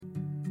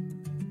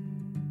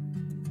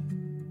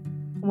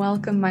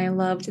Welcome, my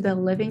love, to the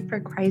Living for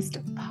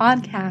Christ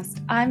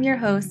podcast. I'm your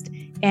host,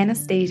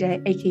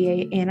 Anastasia,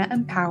 aka Anna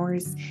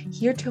Empowers,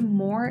 here to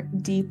more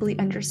deeply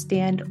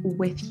understand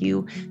with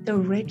you the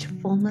rich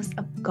fullness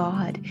of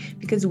God.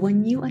 Because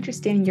when you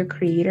understand your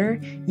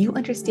Creator, you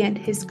understand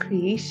His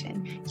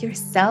creation,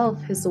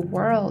 yourself, His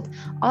world,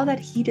 all that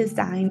He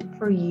designed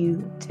for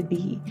you to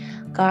be.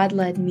 God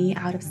led me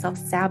out of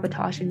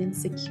self-sabotage and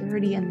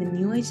insecurity and the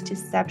New Age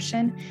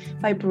deception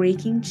by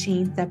breaking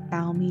chains that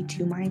bound me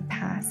to my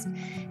past.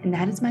 And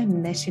that is my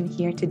mission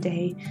here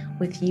today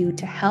with you,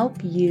 to help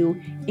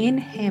you in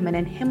Him and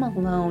in Him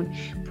alone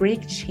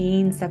break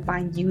chains that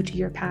bind you to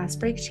your past,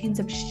 break chains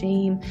of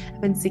shame,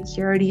 of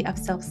insecurity, of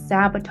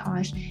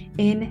self-sabotage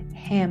in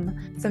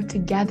Him. So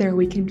together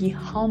we can be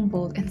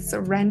humbled and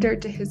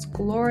surrendered to His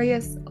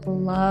glorious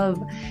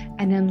love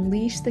and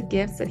unleash the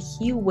gifts that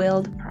He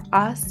willed for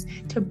us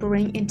to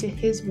bring into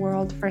His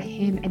world for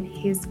Him and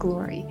His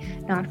glory,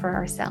 not for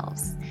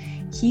ourselves.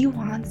 He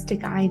wants to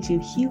guide you.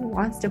 He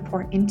wants to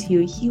pour into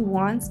you. He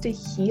wants to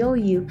heal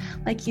you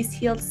like He's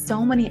healed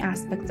so many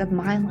aspects of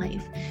my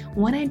life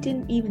when I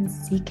didn't even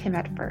seek Him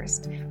at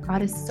first.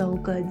 God is so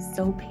good,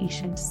 so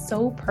patient,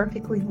 so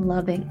perfectly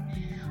loving.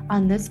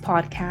 On this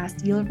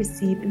podcast, you'll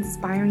receive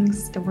inspiring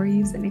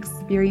stories and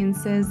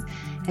experiences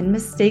and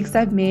mistakes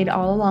I've made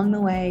all along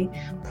the way,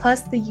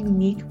 plus the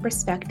unique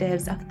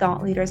perspectives of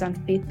thought leaders on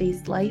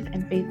faith-based life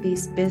and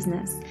faith-based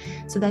business,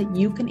 so that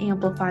you can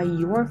amplify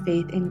your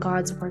faith in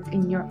God's work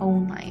in your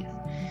own life.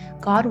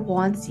 God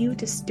wants you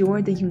to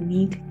steward the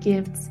unique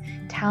gifts,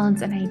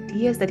 talents, and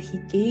ideas that He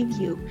gave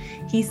you.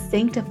 He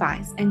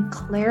sanctifies and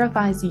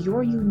clarifies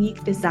your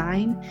unique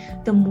design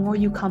the more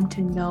you come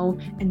to know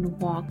and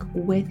walk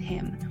with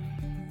Him.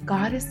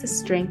 God is the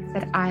strength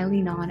that I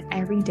lean on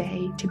every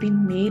day to be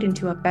made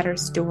into a better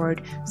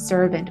steward,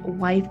 servant,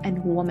 wife,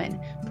 and woman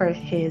for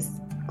His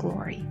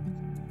glory.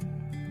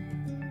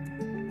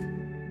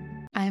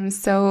 I'm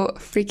so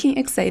freaking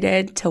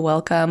excited to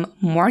welcome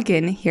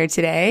Morgan here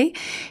today.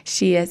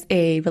 She is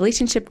a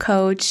relationship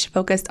coach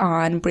focused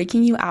on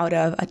breaking you out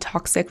of a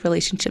toxic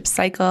relationship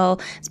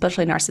cycle,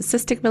 especially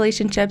narcissistic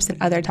relationships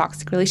and other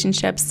toxic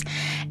relationships,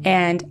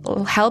 and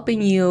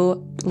helping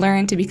you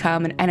learn to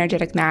become an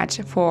energetic match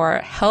for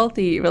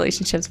healthy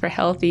relationships, for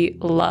healthy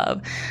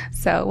love.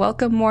 So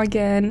welcome,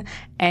 Morgan.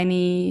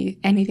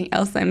 Anything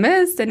else I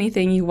missed?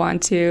 Anything you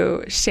want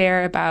to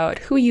share about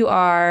who you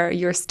are,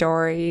 your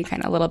story,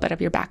 kind of a little bit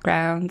of your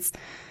backgrounds?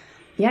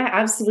 Yeah,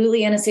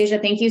 absolutely. Anastasia,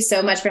 thank you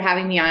so much for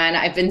having me on.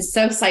 I've been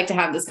so psyched to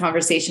have this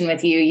conversation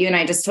with you. You and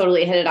I just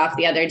totally hit it off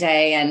the other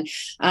day. And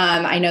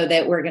I know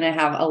that we're going to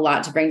have a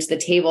lot to bring to the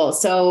table.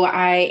 So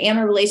I am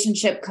a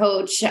relationship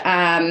coach,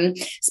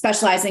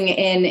 specializing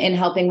in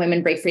helping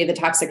women break free of the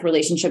toxic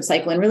relationship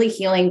cycle and really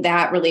healing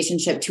that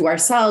relationship to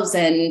ourselves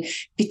and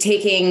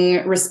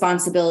taking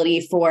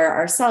responsibility for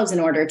ourselves in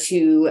order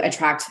to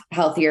attract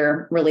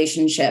healthier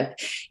relationship.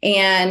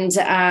 And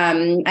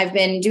I've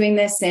been doing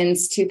this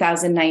since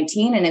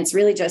 2019. And it's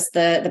really just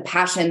the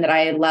passion that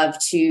I love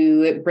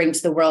to bring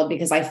to the world,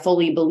 because I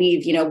fully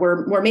believe,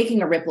 we're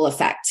making a ripple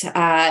effect.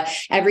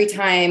 Every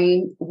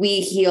time we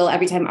heal,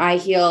 every time I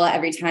heal,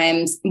 every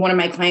time one of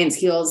my clients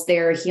heals,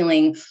 they're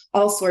healing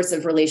all sorts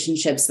of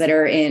relationships that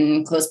are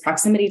in close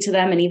proximity to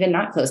them and even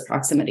not close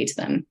proximity to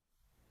them.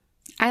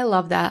 I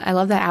love that. I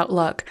love that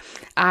outlook.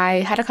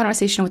 I had a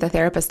conversation with a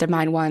therapist of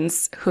mine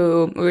once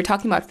who we were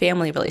talking about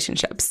family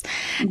relationships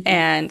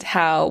and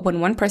how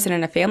when one person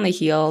in a family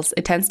heals,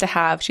 it tends to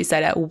have, she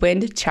said, a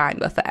wind chime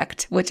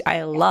effect, which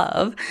I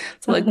love.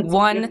 So like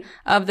one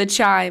of the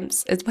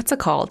chimes is, what's it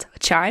called? A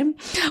chime?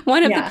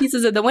 One of the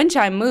pieces of the wind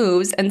chime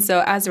moves. And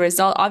so as a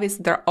result,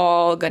 obviously they're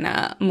all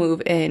gonna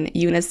move in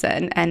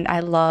unison. And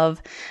I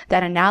love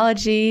that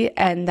analogy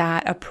and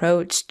that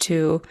approach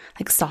to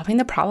like solving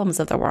the problems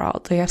of the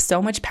world. We have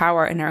so much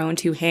power in our own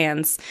two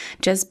hands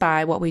just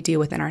by what we do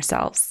within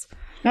ourselves.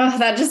 Oh,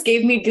 that just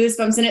gave me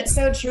goosebumps. And it's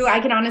so true. I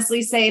can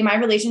honestly say my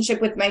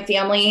relationship with my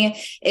family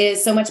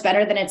is so much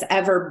better than it's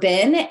ever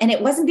been. And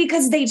it wasn't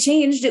because they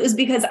changed. It was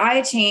because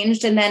I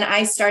changed. And then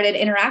I started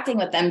interacting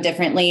with them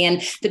differently.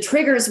 And the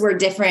triggers were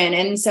different.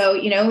 And so,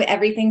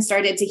 everything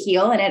started to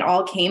heal. And it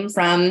all came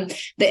from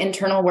the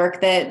internal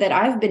work that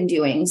I've been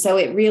doing. So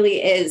it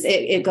really is,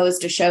 it goes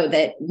to show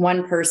that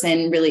one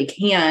person really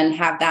can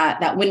have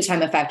that wind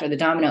chime effect or the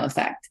domino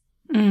effect.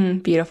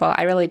 Beautiful.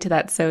 I relate to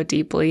that so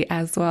deeply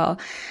as well.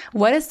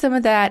 What is some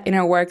of that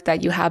inner work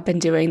that you have been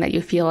doing that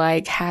you feel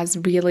like has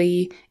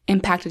really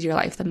impacted your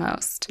life the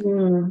most?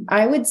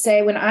 I would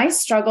say when I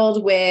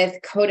struggled with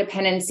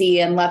codependency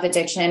and love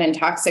addiction and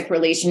toxic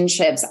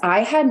relationships,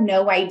 I had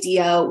no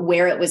idea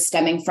where it was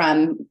stemming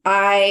from.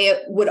 I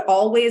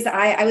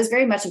was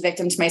very much a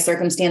victim to my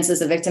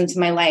circumstances, a victim to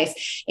my life.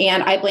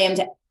 And I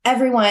blamed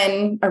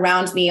everyone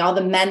around me, all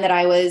the men that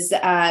I was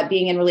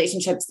being in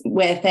relationships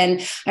with.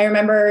 And I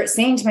remember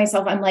saying to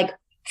myself, I'm like,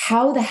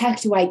 how the heck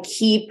do I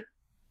keep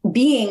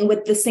being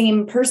with the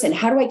same person?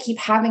 How do I keep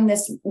having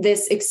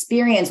this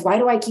experience? Why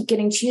do I keep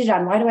getting cheated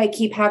on? Why do I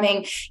keep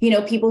having,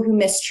 people who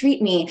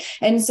mistreat me?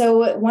 And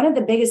so one of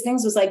the biggest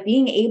things was like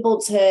being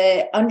able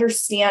to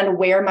understand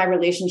where my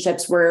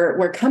relationships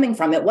were coming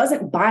from. It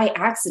wasn't by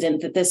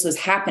accident that this was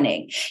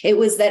happening. It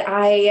was that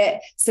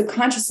I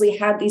subconsciously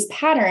had these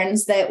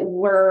patterns that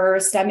were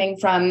stemming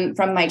from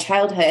my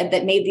childhood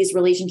that made these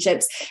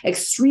relationships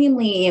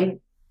extremely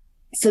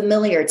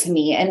familiar to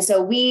me. And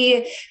so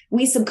we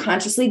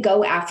subconsciously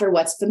go after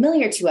what's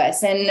familiar to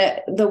us. And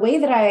the way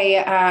that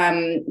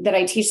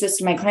I teach this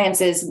to my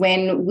clients is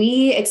when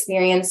we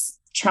experience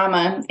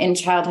trauma in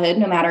childhood,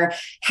 no matter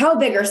how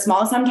big or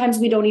small, sometimes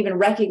we don't even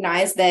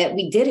recognize that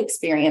we did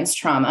experience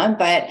trauma.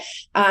 But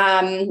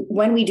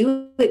when we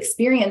do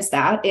experience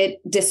that,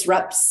 it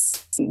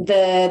disrupts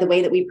the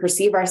way that we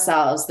perceive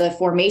ourselves, the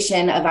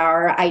formation of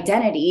our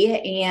identity,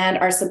 and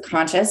our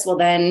subconscious will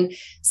then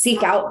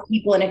seek out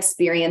people and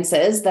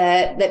experiences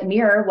that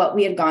mirror what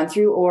we had gone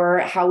through or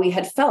how we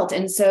had felt.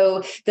 And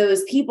so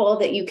those people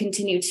that you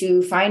continue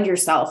to find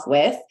yourself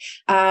with,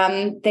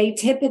 they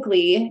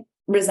typically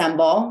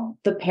resemble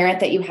the parent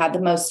that you had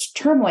the most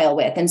turmoil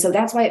with. And so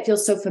that's why it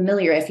feels so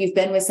familiar. If you've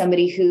been with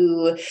somebody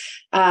who,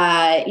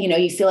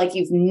 you feel like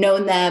you've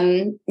known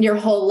them your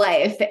whole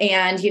life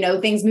and,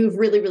 things move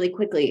really, really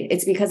quickly.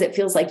 It's because it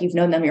feels like you've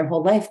known them your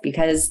whole life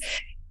because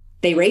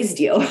they raised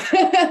you.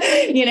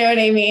 You know what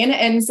I mean?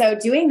 And so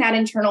doing that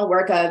internal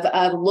work of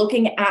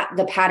looking at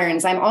the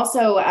patterns. I'm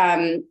also,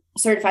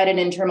 certified in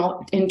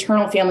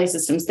internal family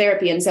systems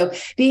therapy. And so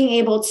being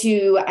able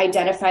to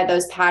identify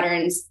those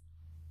patterns,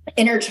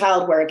 inner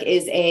child work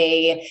is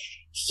a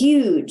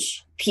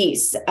huge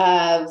piece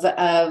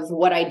of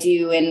what I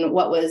do and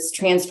what was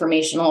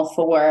transformational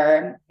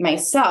for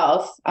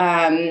myself.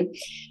 And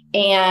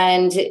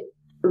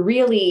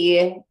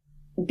really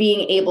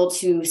being able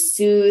to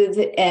soothe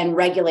and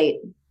regulate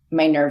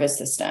my nervous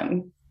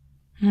system.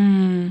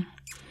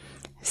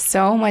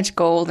 So much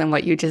gold in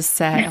what you just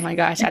said. Oh my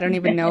gosh, I don't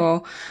even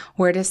know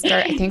where to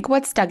start. I think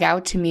what stuck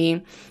out to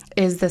me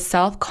is the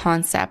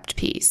self-concept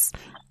piece.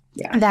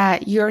 Yeah.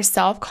 That your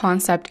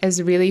self-concept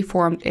is really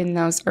formed in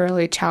those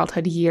early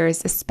childhood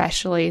years,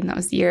 especially in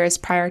those years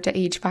prior to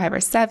age 5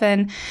 or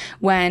 7,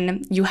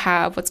 when you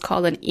have what's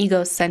called an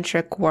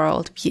egocentric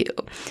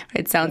worldview.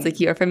 It sounds like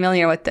you're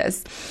familiar with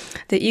this.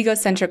 The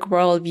egocentric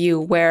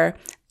worldview, where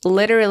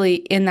literally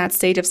in that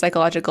stage of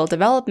psychological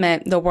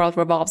development, the world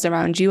revolves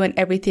around you and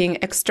everything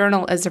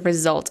external is a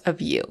result of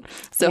you.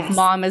 So yes. If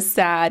mom is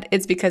sad,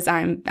 it's because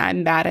I'm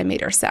bad. I made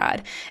her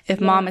sad.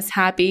 If mom is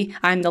happy,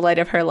 I'm the light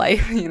of her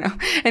life,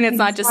 and it's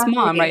not just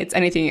mom, right? It's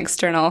anything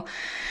external.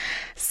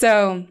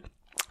 So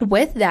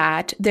with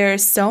that,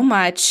 there's so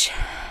much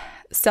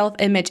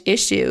self-image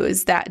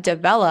issues that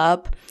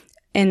develop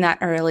in that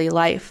early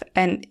life.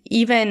 And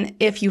even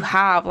if you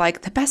have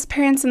like the best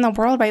parents in the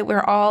world, right?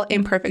 We're all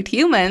imperfect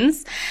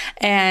humans.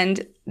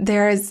 And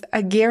there's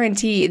a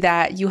guarantee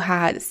that you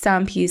had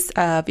some piece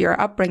of your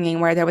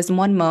upbringing where there was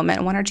one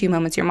or two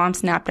moments your mom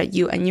snapped at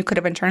you and you could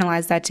have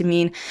internalized that to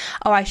mean,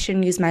 oh, I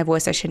shouldn't use my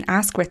voice. I shouldn't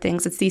ask for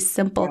things. It's these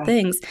simple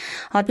things.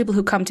 A lot of people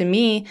who come to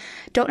me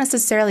don't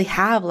necessarily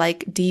have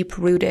like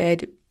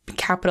deep-rooted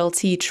capital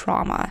T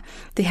trauma.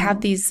 They have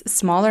these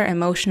smaller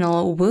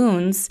emotional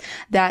wounds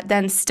that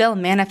then still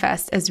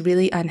manifest as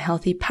really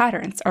unhealthy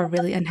patterns or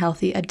really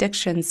unhealthy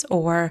addictions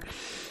or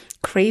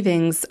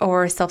cravings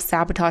or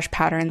self-sabotage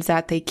patterns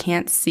that they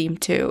can't seem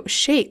to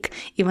shake,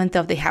 even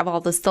though they have all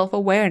this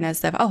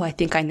self-awareness of, oh, I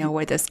think I know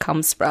where this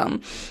comes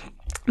from.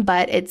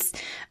 But it's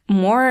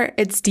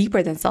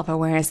deeper than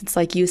self-awareness. It's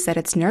like you said,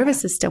 it's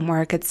nervous system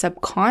work, it's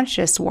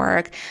subconscious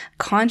work.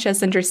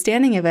 Conscious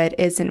understanding of it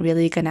isn't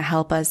really going to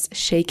help us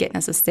shake it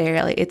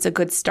necessarily. It's a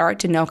good start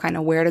to know kind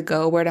of where to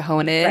go, where to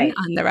hone in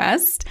on the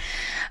rest,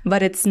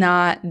 but it's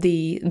not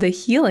the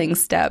healing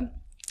step.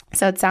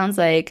 So it sounds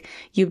like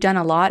you've done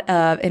a lot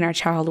of inner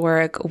child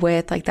work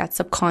with like that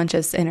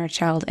subconscious inner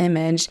child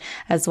image,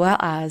 as well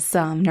as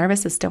some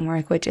nervous system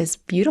work, which is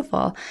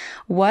beautiful.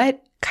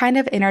 What kind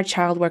of inner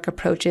child work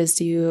approaches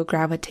do you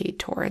gravitate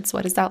towards?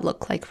 What does that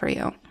look like for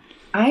you?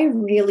 I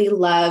really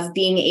love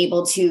being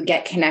able to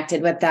get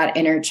connected with that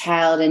inner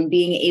child and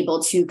being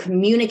able to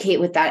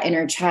communicate with that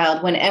inner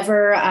child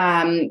whenever,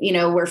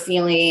 we're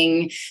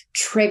feeling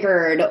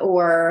triggered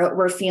or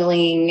we're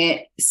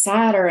feeling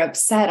sad or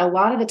upset. A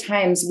lot of the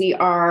times we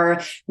are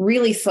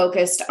really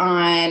focused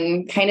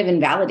on kind of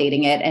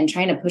invalidating it and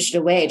trying to push it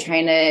away,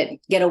 trying to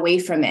get away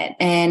from it.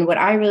 And what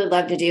I really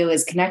love to do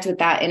is connect with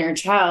that inner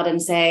child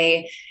and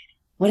say,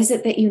 what is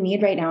it that you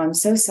need right now? I'm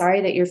so sorry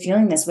that you're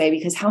feeling this way,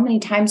 because how many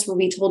times were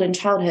we told in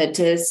childhood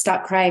to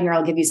stop crying or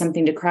I'll give you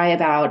something to cry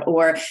about,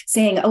 or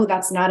saying, oh,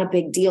 that's not a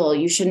big deal.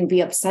 You shouldn't be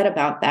upset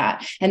about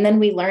that. And then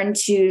we learn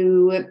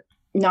to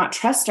not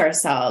trust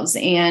ourselves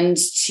and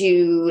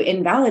to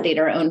invalidate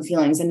our own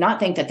feelings and not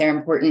think that they're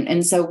important.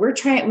 And so we're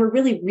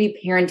really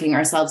reparenting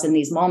ourselves in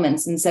these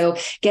moments. And so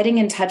getting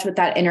in touch with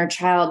that inner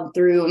child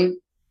through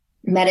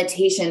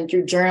meditation,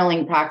 through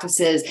journaling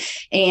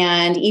practices,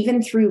 and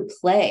even through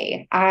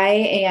play. I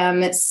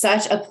am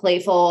such a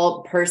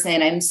playful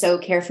person. I'm so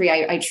carefree.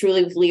 I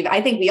truly believe,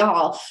 I think we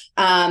all,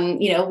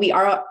 we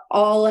are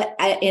all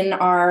in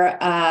our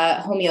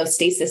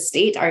homeostasis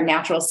state, our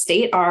natural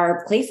state,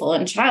 are playful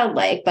and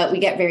childlike, but we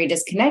get very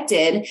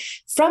disconnected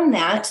from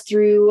that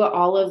through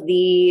all of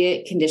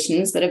the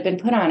conditions that have been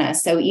put on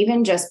us. So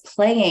even just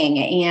playing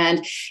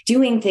and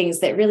doing things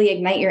that really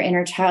ignite your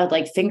inner child,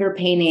 like finger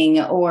painting,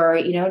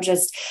 or,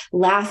 just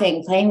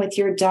laughing, playing with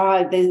your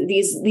dog,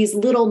 these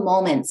little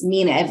moments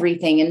mean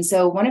everything. And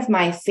so one of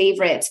my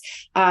favorite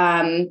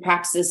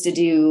practices to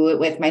do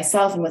with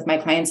myself and with my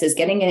clients is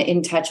getting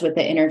in touch with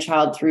the inner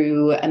child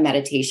through a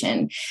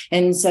meditation.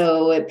 And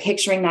so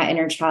picturing that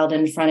inner child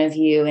in front of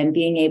you and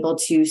being able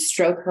to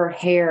stroke her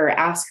hair,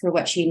 ask her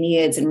what she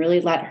needs, and really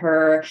let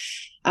her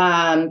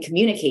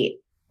communicate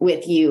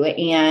with you.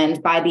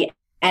 And by the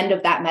end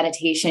of that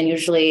meditation,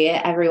 usually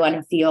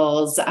everyone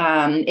feels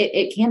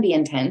it can be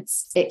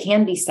intense. It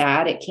can be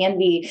sad. It can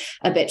be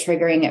a bit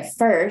triggering at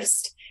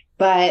first,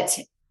 but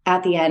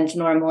at the end,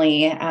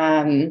 normally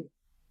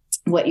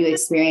what you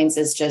experience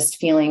is just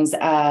feelings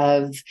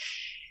of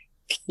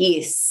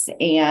peace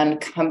and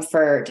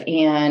comfort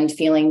and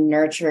feeling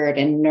nurtured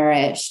and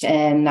nourished.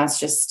 And that's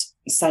just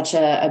such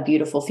a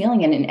beautiful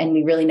feeling. And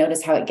we really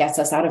notice how it gets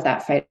us out of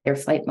that fight or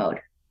flight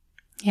mode.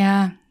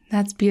 Yeah.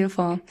 That's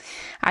beautiful.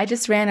 I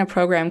just ran a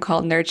program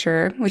called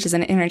Nurture, which is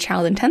an inner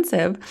child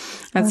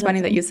intensive. That's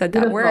funny that you said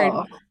that word.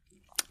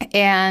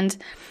 And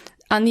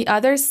on the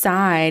other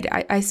side,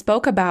 I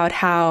spoke about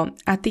how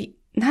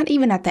not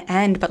even at the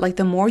end, but like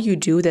the more you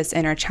do this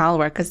inner child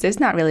work, because there's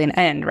not really an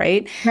end,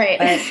 right?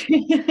 Right.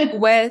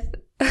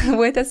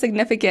 With a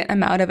significant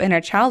amount of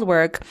inner child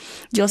work,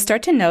 you'll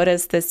start to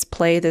notice this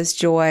play, this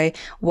joy,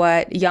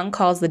 what Jung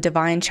calls the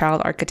divine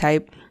child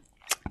archetype,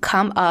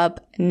 come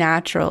up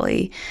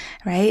naturally,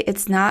 right?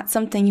 It's not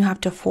something you have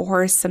to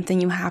force,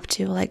 something you have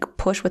to like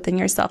push within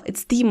yourself.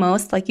 It's the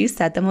most, like you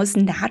said, the most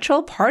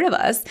natural part of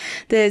us,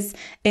 this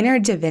inner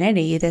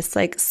divinity, this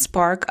like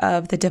spark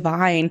of the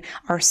divine,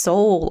 our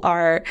soul,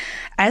 our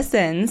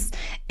essence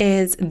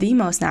is the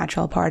most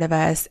natural part of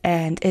us.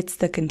 And it's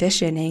the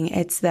conditioning,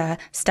 it's the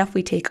stuff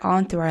we take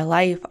on through our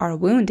life, our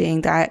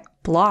wounding that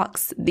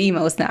blocks the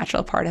most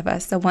natural part of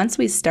us. So once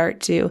we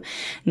start to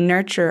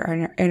nurture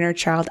our inner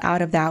child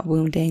out of that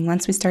wounding,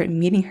 once we start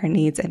meeting her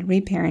needs and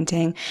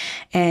reparenting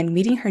and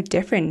meeting her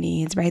different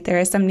needs, right? There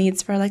are some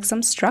needs for like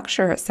some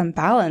structure, some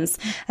balance,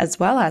 as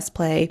well as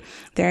play.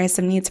 There are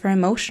some needs for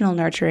emotional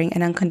nurturing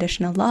and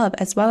unconditional love,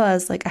 as well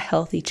as like a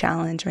healthy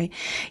challenge, right?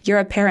 You're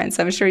a parent,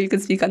 so I'm sure you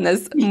could speak on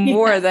this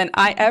more than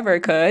I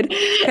ever could,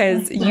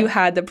 because you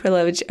had the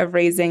privilege of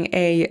raising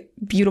a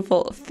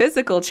beautiful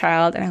physical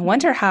child. And I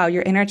wonder how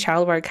your inner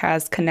child work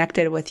has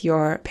connected with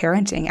your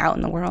parenting out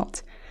in the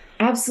world.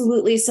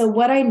 Absolutely. So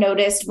what I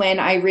noticed when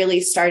I really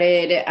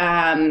started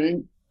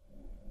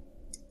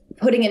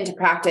putting into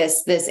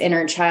practice this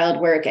inner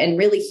child work and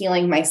really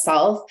healing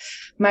myself,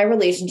 my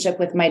relationship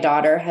with my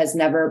daughter has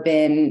never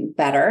been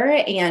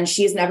better, and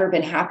she's never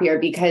been happier,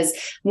 because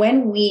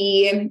when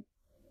we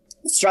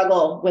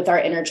struggle with our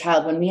inner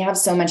child, when we have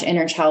so much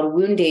inner child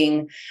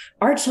wounding,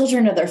 our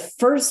children are the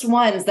first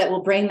ones that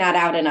will bring that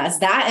out in us,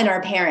 that and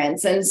our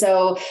parents. And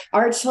so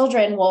our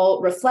children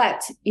will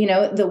reflect,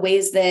 the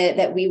ways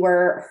that we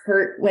were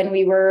hurt when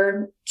we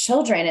were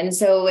children. And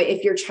so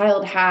if your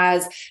child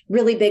has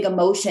really big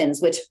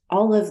emotions, which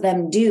all of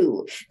them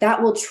do,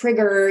 that will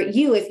trigger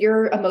you. If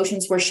your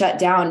emotions were shut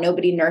down,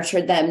 nobody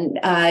nurtured them,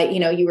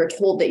 you were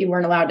told that you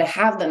weren't allowed to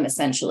have them,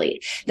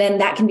 essentially, then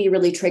that can be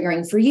really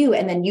triggering for you.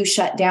 And then you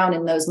shut down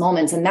in those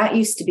moments. And that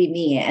used to be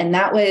me. And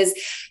that was,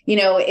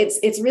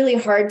 it's really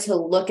hard to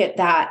look at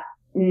that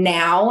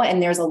now.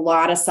 And there's a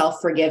lot of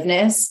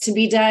self-forgiveness to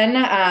be done.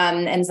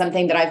 And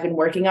something that I've been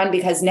working on,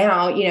 because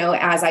now,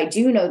 as I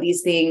do know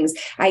these things,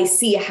 I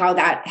see how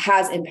that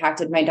has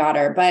impacted my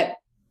daughter. But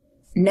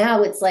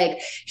now it's like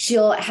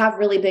she'll have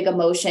really big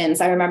emotions.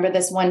 I remember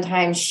this one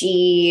time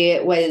she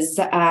was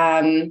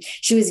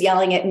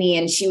yelling at me,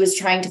 and she was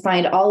trying to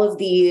find all of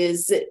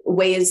these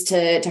ways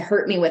to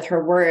hurt me with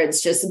her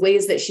words, just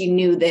ways that she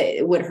knew that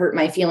it would hurt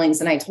my feelings.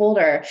 And I told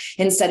her,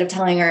 instead of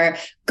telling her,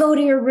 go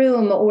to your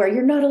room, or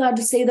you're not allowed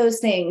to say those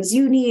things,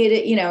 you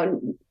need,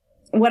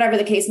 whatever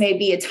the case may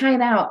be, a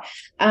timeout.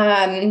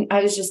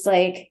 I was just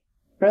like,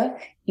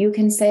 Brooke, you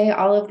can say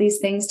all of these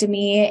things to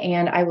me,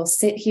 and I will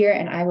sit here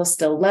and I will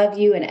still love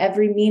you. And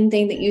every mean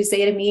thing that you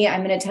say to me,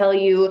 I'm going to tell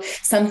you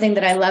something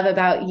that I love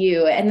about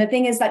you. And the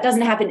thing is, that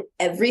doesn't happen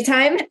every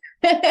time.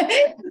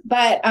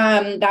 But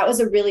that was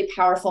a really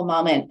powerful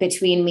moment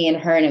between me and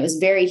her. And it was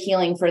very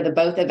healing for the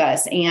both of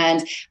us.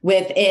 And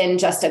within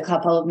just a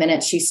couple of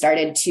minutes, she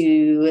started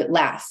to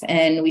laugh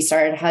and we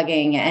started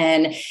hugging.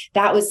 And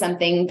that was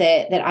something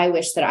that I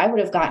wish that I would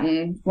have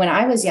gotten when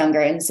I was younger.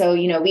 And so,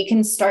 we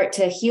can start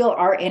to heal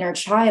our inner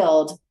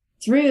child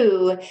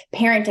through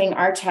parenting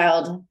our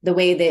child the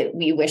way that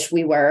we wish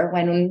we were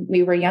when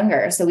we were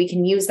younger. So we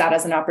can use that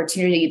as an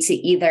opportunity to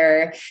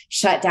either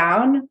shut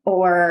down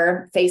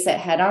or face it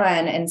head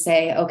on and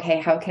say, okay,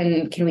 how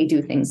can we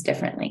do things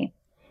differently?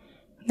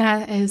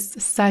 That is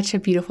such a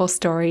beautiful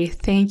story.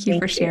 Thank you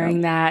for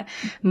sharing that.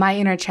 My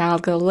inner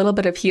child got a little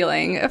bit of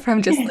healing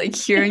from just like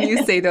hearing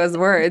you say those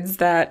words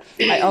that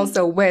I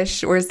also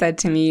wish were said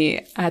to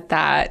me at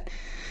that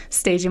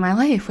stage in my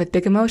life with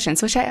big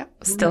emotions, which I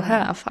still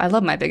have. I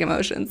love my big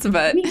emotions,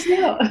 but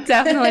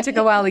definitely took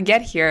a while to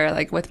get here,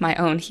 like with my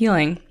own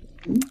healing.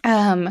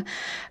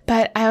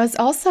 But I was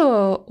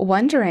also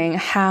wondering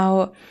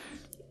how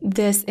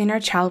this inner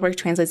child work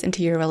translates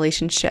into your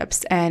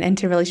relationships and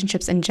into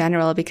relationships in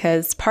general,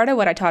 because part of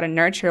what I taught in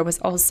Nurture was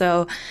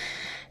also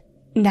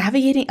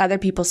navigating other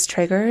people's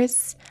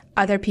triggers,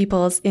 other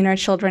people's inner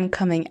children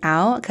coming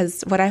out.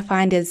 Because what I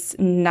find is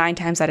 9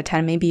 times out of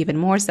 10, maybe even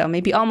more so,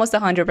 maybe almost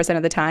 100%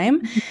 of the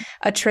time,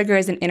 a trigger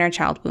is an inner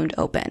child wound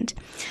opened.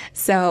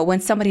 So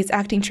when somebody's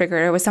acting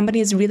triggered, or when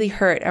somebody is really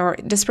hurt or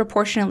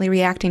disproportionately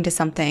reacting to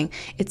something,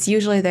 it's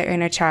usually their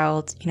inner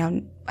child,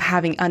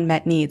 having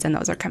unmet needs, and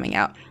those are coming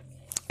out.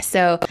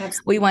 So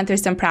we went through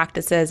some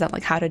practices of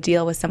like how to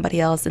deal with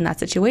somebody else in that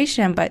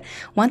situation. But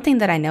one thing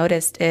that I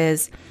noticed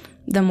is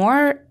the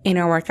more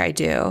inner work I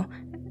do,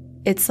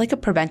 it's like a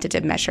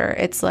preventative measure.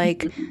 It's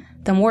like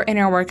the more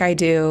inner work I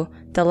do,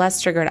 the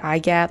less triggered I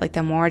get, like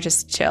the more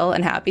just chill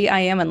and happy I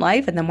am in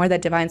life. And the more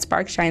that divine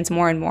spark shines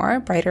more and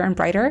more, brighter and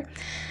brighter,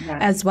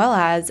 as well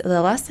as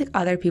the less like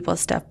other people's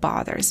stuff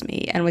bothers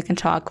me. And we can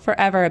talk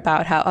forever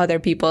about how other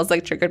people's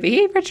like triggered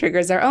behavior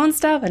triggers our own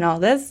stuff and all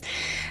this.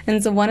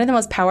 And so one of the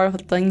most powerful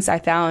things I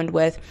found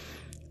with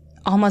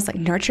almost like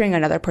nurturing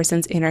another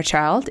person's inner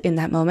child in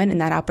that moment, in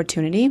that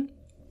opportunity,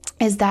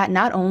 is that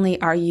not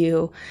only are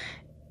you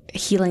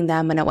healing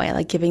them in a way,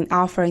 like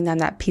offering them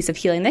that piece of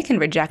healing. They can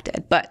reject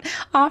it, but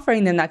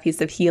offering them that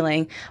piece of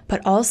healing. But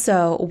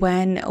also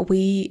when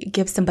we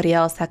give somebody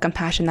else that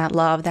compassion, that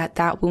love,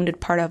 that wounded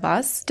part of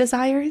us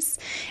desires,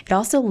 it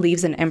also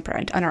leaves an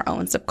imprint on our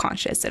own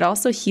subconscious. It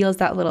also heals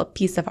that little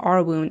piece of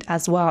our wound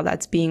as well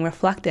that's being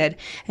reflected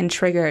and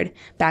triggered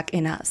back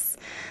in us.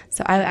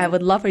 So I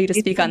would love for you to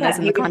speak on this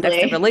in the context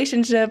of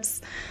relationships.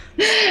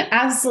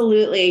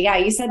 Absolutely. Yeah,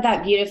 you said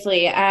that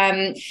beautifully.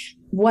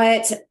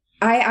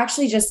 I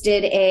actually just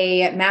did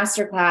a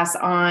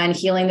masterclass on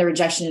healing the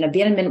rejection and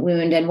abandonment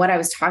wound. And what I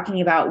was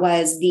talking about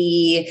was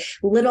the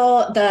wounded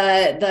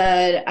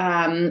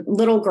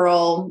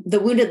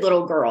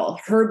little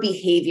girl, her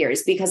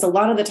behaviors, because a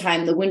lot of the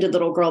time the wounded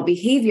little girl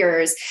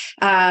behaviors,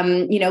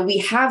 we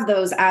have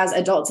those as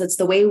adults. It's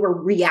the way we're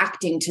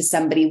reacting to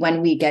somebody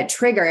when we get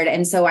triggered.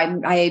 And so I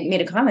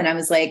made a comment. I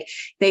was like,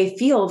 they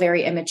feel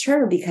very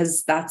immature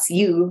because that's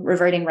you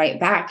reverting right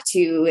back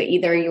to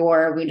either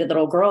your wounded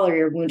little girl or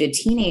your wounded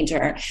teenager.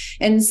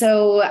 And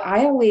so I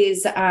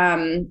always,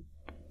 I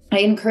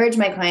encourage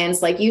my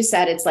clients, like you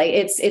said,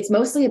 it's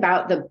mostly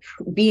about the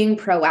being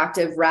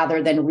proactive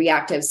rather than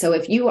reactive. So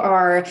if you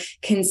are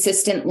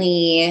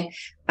consistently,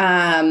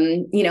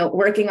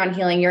 working on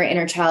healing your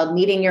inner child,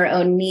 meeting your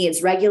own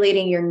needs,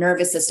 regulating your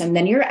nervous system,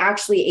 then you're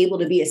actually able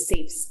to be a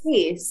safe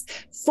space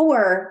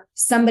for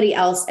somebody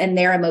else and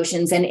their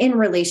emotions. And in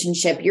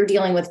relationship, you're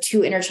dealing with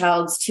 2 inner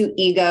childs, 2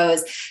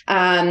 egos,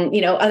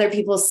 other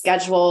people's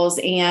schedules,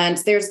 and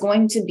there's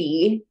going to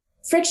be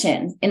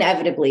friction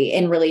inevitably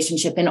in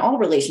relationship. In all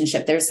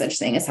relationship, there's such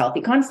thing as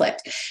healthy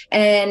conflict.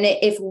 And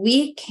if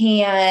we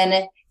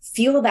can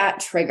feel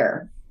that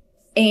trigger,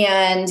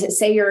 and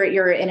say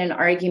you're in an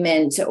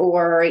argument,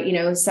 or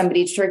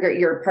somebody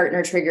your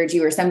partner triggered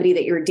you, or somebody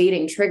that you're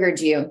dating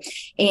triggered you,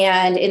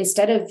 and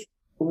instead of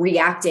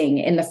reacting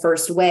in the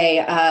first way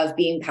of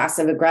being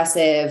passive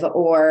aggressive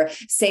or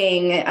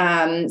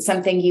saying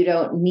something you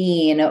don't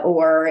mean,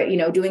 or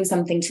doing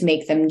something to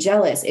make them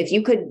jealous, if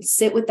you could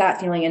sit with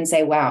that feeling and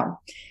say, wow,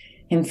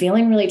 I'm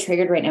feeling really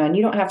triggered right now. And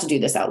you don't have to do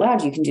this out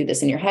loud. You can do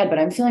this in your head, but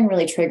I'm feeling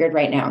really triggered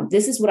right now.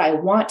 This is what I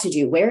want to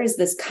do. Where is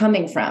this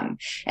coming from?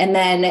 And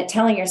then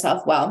telling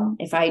yourself, well,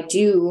 if I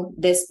do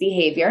this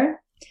behavior,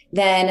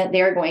 then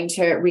they're going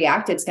to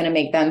react. It's going to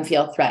make them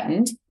feel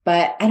threatened,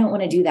 but I don't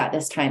want to do that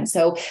this time.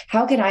 So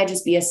how can I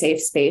just be a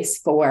safe space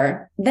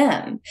for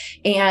them?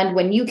 And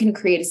when you can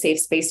create a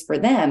safe space for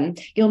them,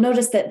 you'll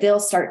notice that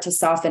they'll start to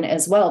soften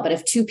as well. But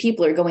if 2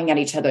 people are going at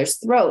each other's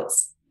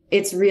throats,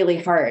 it's really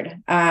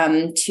hard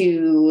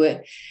to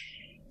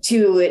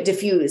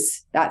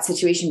diffuse that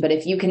situation. But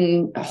if you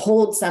can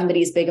hold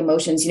somebody's big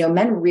emotions,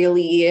 men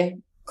really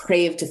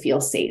crave to feel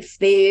safe.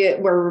 They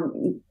were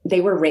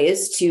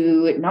raised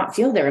to not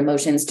feel their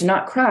emotions, to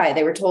not cry.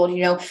 They were told,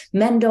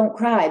 men don't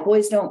cry,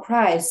 boys don't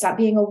cry, stop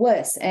being a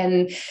wuss.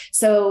 And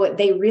so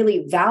they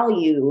really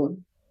value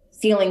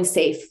feeling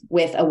safe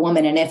with a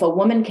woman. And if a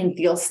woman can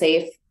feel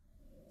safe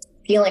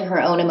feeling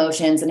her own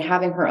emotions and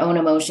having her own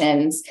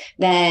emotions,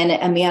 then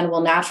a man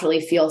will naturally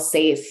feel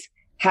safe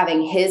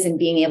having his and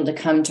being able to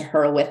come to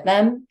her with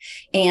them.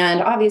 And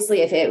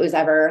obviously, if it was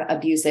ever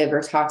abusive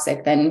or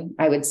toxic, then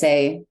I would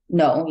say,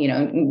 no,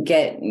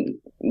 get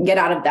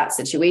out of that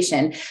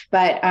situation.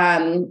 But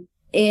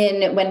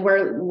when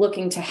we're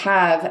looking to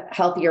have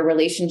healthier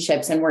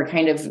relationships and we're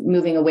kind of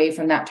moving away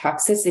from that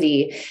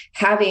toxicity,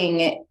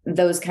 having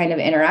those kind of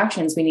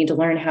interactions, we need to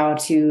learn how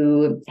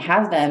to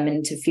have them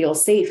and to feel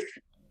safe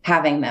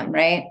having them,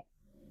 right?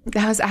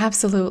 That was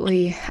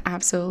absolutely,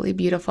 absolutely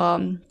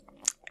beautiful.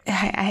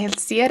 I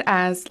see it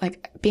as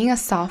like being a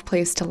soft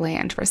place to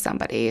land for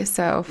somebody.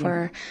 So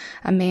for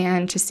a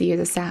man to see it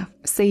as a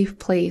safe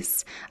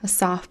place, a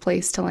soft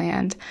place to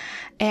land,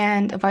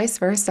 and vice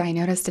versa. I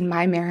noticed in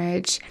my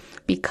marriage,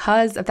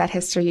 because of that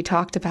history you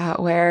talked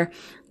about, where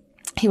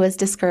he was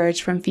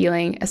discouraged from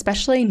feeling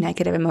especially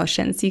negative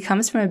emotions. He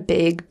comes from a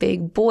big,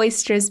 big,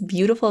 boisterous,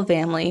 beautiful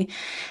family.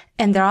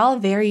 And they're all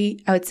very,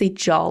 I would say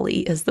jolly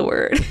is the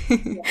word.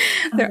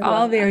 They're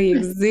all very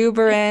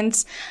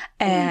exuberant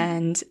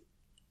and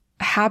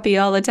happy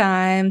all the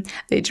time.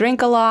 They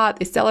drink a lot.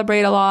 They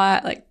celebrate a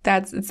lot. Like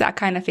it's that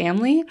kind of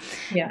family.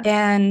 Yeah.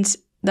 And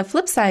the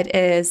flip side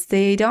is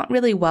they don't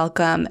really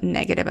welcome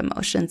negative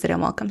emotions. They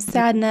don't welcome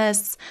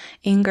sadness,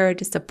 anger,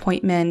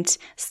 disappointment,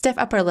 stiff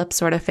upper lip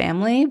sort of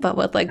family, but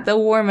with like the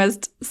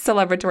warmest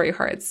celebratory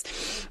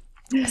hearts.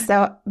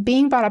 So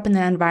being brought up in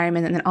that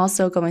environment and then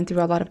also going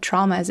through a lot of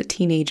trauma as a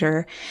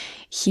teenager,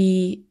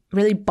 he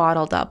really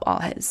bottled up all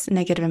his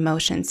negative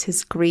emotions,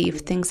 his grief,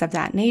 things of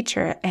that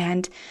nature.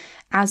 And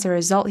as a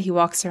result, he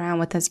walks around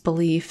with this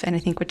belief, and I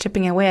think we're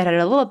chipping away at it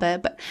a little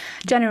bit, but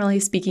generally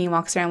speaking, he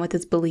walks around with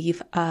this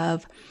belief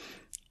of,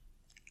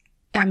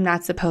 I'm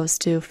not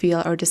supposed to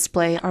feel or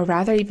display or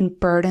rather even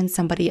burden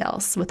somebody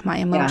else with my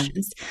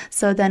emotions. Yeah.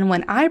 So then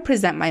when I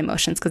present my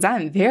emotions, because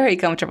I'm very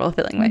comfortable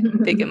feeling my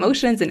big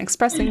emotions and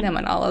expressing them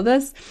and all of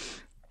this,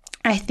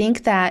 I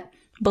think that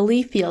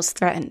belief feels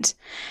threatened.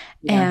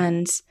 Yeah.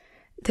 And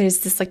there's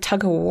this like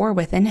tug of war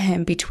within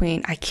him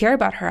between, I care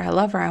about her, I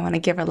love her, I want to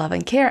give her love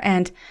and care,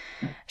 and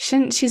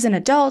she's an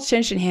adult,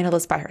 she shouldn't handle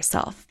this by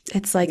herself.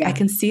 It's like, I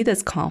can see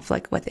this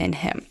conflict within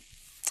him.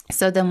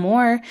 So the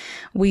more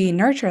we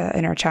nurture the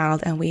inner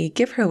child and we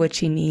give her what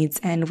she needs,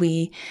 and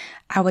we,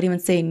 I would even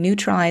say,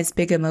 neutralize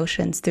big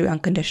emotions through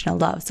unconditional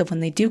love. So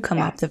when they do come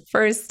up, the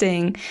first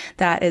thing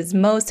that is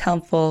most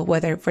helpful,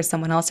 whether for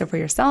someone else or for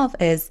yourself,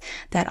 is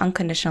that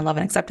unconditional love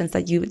and acceptance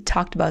that you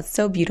talked about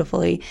so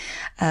beautifully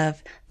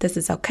of, this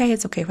is okay.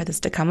 It's okay for this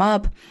to come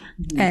up.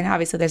 Mm-hmm. And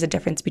obviously there's a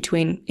difference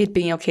between it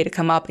being okay to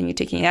come up and you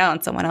taking it out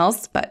on someone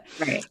else. But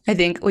I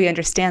think we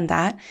understand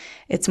that.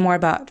 It's more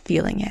about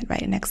feeling it,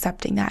 right? And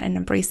accepting that and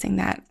embracing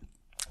that.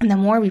 And the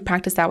more we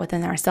practice that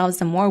within ourselves,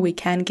 the more we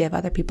can give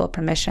other people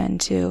permission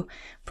to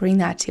bring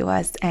that to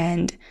us.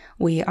 And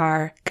we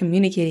are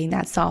communicating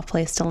that soft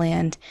place to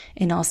land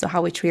in also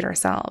how we treat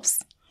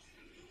ourselves.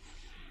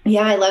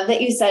 Yeah, I love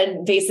that you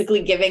said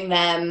basically giving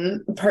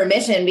them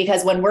permission,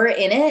 because when we're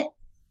in it,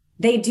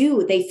 they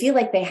feel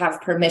like they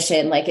have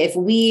permission. Like if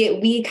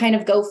we kind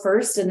of go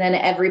first and then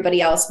everybody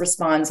else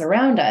responds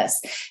around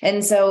us.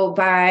 And so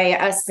by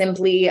us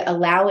simply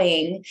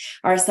allowing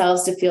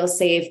ourselves to feel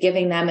safe,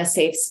 giving them a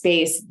safe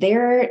space,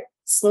 they're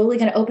slowly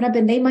going to open up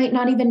and they might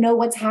not even know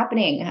what's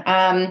happening.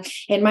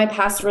 In my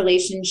past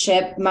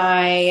relationship,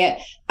 my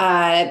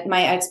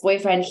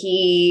ex-boyfriend,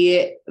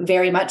 he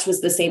very much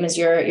was the same as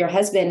your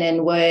husband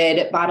and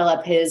would bottle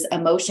up his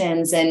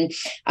emotions and,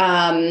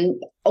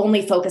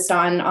 only focused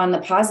on the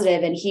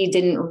positive. And he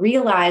didn't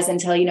realize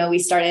until, we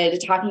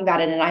started talking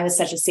about it and I was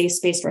such a safe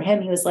space for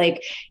him. He was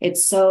like,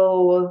 it's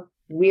so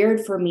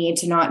weird for me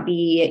to not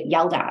be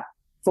yelled at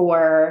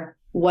for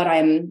what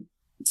I'm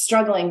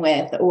struggling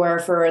with, or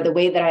for the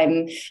way that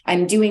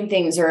I'm doing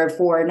things, or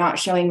for not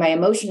showing my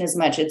emotion as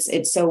much.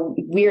 It's so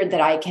weird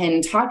that I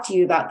can talk to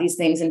you about these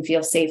things and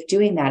feel safe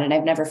doing that. And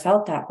I've never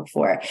felt that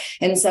before.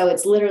 And so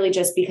it's literally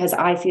just because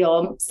I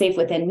feel safe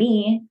within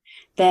me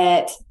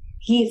that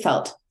he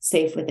felt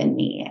safe within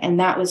me. And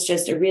that was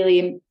just a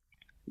really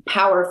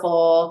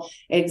powerful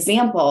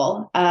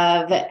example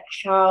of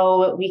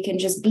how we can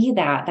just be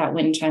that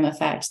wind chime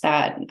effect,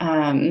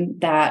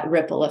 that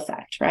ripple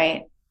effect,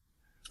 right?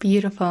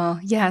 Beautiful.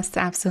 Yes,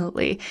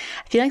 absolutely.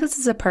 I feel like this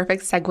is a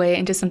perfect segue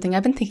into something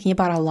I've been thinking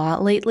about a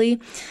lot lately.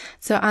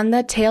 So on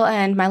the tail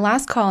end, my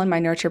last call in my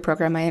nurture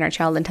program, my inner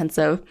child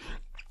intensive,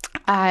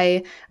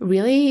 I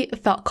really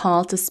felt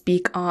called to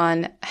speak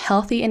on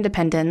healthy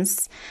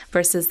independence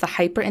versus the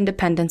hyper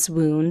independence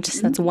wound.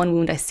 So that's one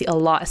wound I see a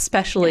lot,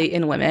 especially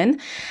in women.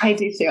 I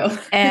do too.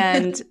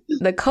 And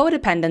the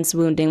codependence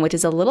wounding, which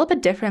is a little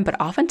bit different, but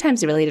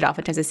oftentimes related.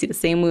 Oftentimes I see the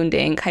same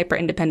wounding, hyper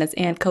independence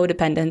and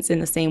codependence in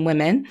the same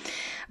women,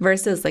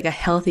 versus like a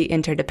healthy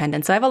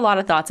interdependence. So I have a lot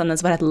of thoughts on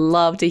this, but I'd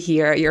love to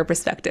hear your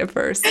perspective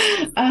first.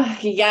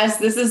 Yes,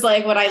 this is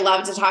like what I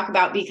love to talk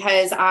about,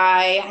 because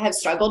I have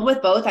struggled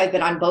with both. I've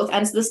been on both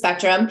ends of the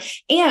spectrum,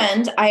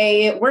 and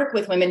I work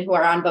with women who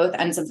are on both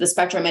ends of the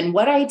spectrum. And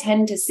what I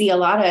tend to see a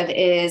lot of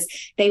is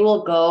they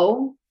will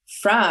go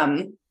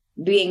from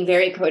being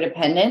very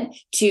codependent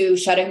to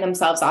shutting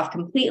themselves off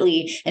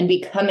completely and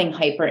becoming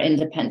hyper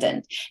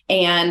independent,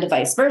 and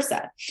vice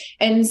versa.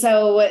 And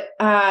so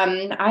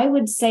I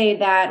would say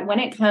that when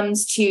it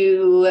comes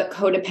to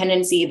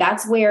codependency,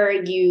 that's where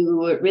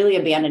you really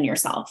abandon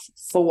yourself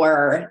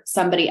for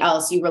somebody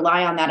else. You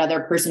rely on that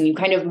other person. You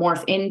kind of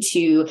morph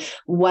into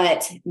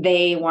what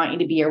they want you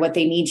to be or what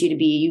they need you to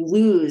be. You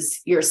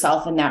lose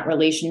yourself in that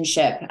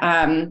relationship.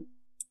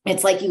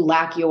 It's like you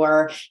lack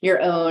your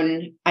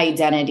own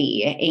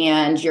identity,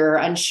 and you're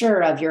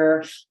unsure of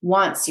your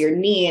wants, your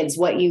needs,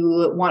 what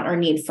you want or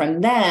need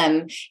from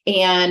them.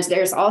 And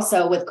there's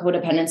also, with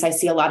codependence, I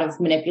see a lot of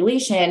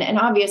manipulation, and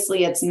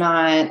obviously it's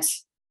not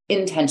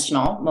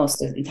intentional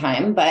most of the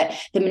time, but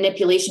the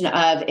manipulation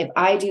of, if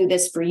I do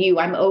this for you,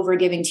 I'm over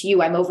giving to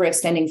you, I'm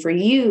overextending for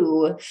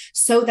you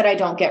so that I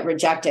don't get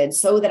rejected,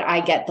 so that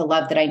I get the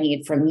love that I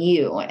need from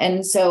you.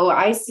 And so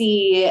I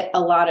see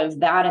a lot of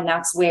that. And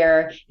that's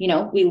where,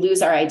 we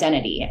lose our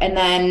identity. And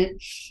then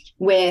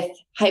with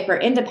hyper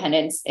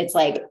independence, it's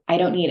like, I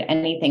don't need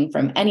anything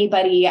from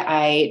anybody.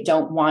 I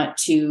don't want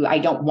to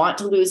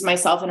lose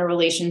myself in a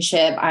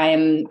relationship.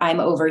 I'm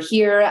over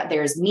here.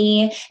 There's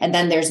me. And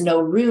then there's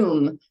no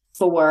room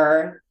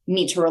for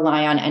me to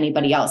rely on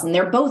anybody else. And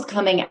they're both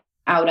coming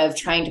out of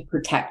trying to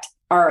protect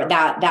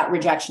that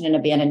rejection and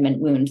abandonment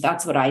wound.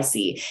 That's what I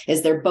see,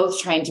 is they're both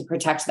trying to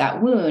protect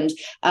that wound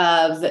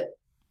of,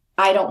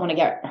 I don't want to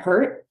get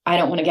hurt. I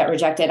don't want to get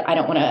rejected. I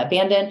don't want to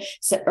abandon,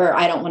 or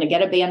I don't want to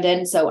get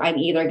abandoned. So I'm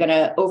either going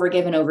to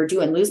overgive and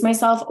overdo and lose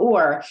myself,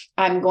 or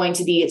I'm going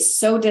to be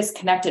so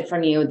disconnected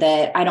from you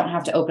that I don't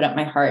have to open up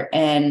my heart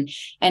and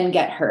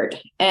get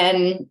hurt.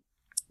 And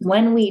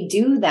when we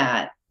do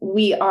that,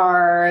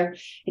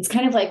 it's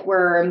kind of like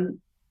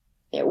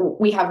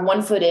we have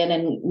one foot in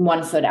and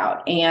one foot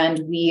out, and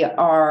we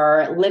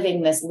are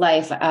living this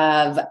life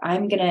of,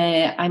 I'm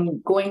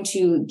going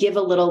to give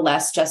a little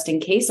less just in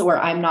case, or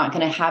I'm not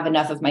going to have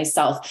enough of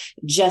myself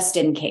just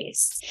in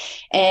case.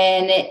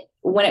 And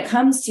when it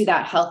comes to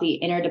that healthy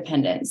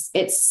interdependence,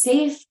 it's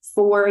safe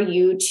for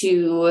you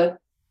to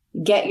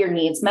get your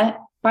needs met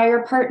by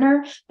your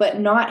partner, but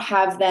not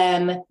have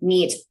them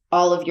meet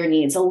all of your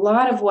needs. A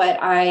lot of what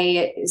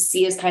I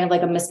see is kind of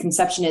like a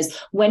misconception is,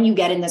 when you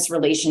get in this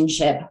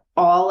relationship,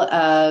 all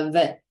of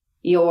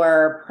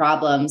your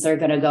problems are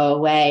going to go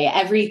away.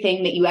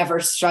 Everything that you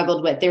ever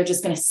struggled with, they're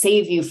just going to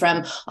save you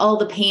from all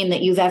the pain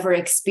that you've ever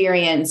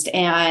experienced.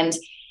 And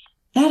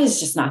that is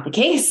just not the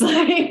case.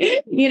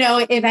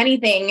 If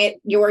anything,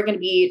 you're going to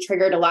be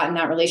triggered a lot in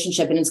that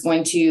relationship, and it's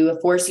going to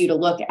force you to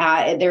look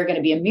at, they're going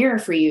to be a mirror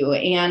for you.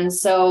 And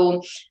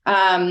so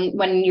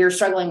when you're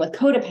struggling with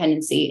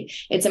codependency,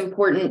 it's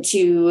important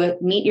to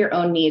meet your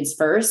own needs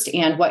first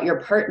and what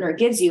your partner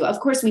gives you. Of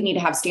course, we need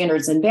to have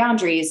standards and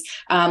boundaries,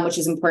 which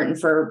is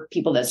important for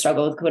people that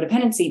struggle with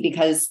codependency,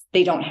 because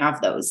they don't have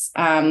those.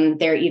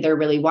 They're either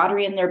really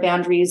watery in their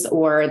boundaries,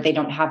 or they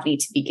don't have any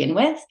to begin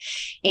with.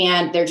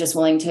 And they're just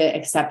willing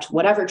to accept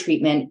whatever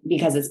treatment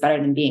because it's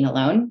better than being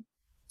alone.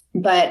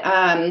 But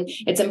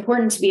it's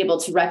important to be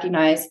able to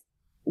recognize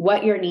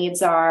what your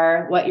needs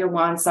are, what your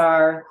wants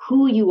are,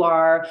 who you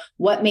are,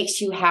 what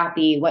makes you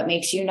happy, what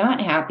makes you not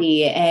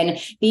happy, and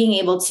being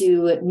able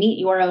to meet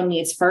your own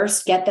needs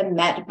first, get them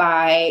met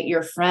by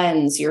your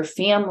friends, your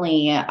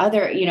family,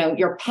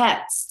 your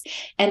pets,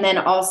 and then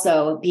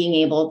also being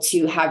able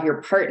to have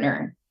your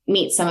partner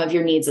meet some of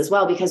your needs as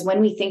well. Because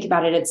when we think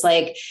about it, it's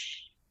like,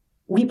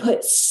 we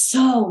put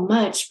so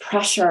much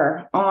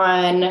pressure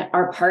on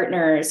our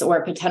partners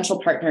or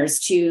potential partners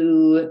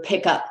to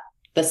pick up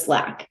the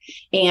slack.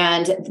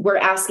 And we're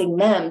asking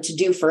them to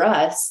do for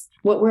us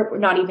what we're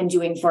not even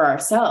doing for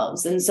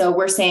ourselves. And so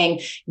we're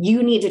saying,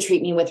 you need to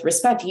treat me with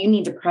respect. You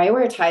need to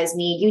prioritize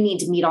me. You need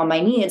to meet all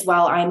my needs,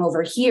 while I'm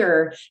over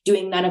here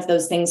doing none of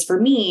those things for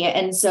me.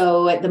 And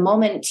so at the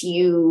moment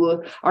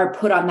you are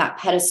put on that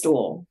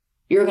pedestal,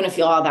 you're going to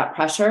feel all that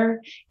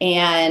pressure,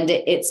 and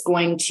it's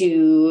going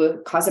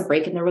to cause a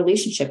break in the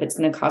relationship. It's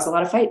going to cause a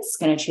lot of fights. It's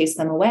going to chase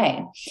them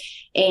away.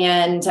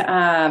 And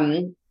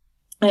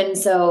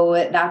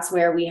so that's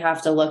where we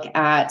have to look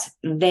at,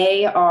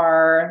 they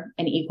are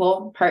an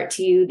equal part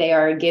to you. They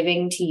are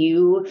giving to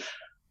you.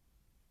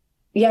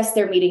 Yes,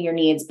 they're meeting your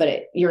needs,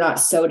 but you're not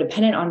so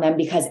dependent on them,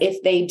 because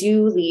if they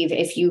do leave,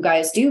 if you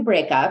guys do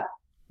break up,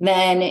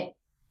 then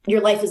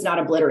your life is not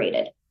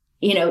obliterated.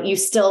 You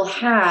still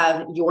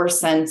have your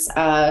sense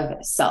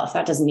of self.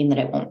 That doesn't mean that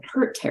it won't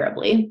hurt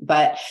terribly,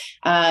 but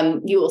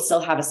you will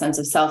still have a sense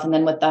of self. And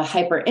then with the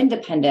hyper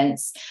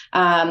independence,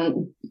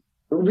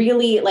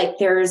 really, like,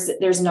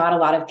 there's not a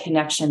lot of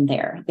connection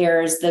there.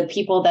 There's the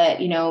people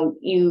that,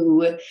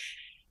 you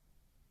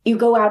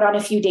go out on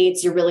a few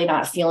dates, you're really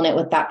not feeling it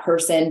with that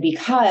person,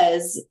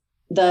 because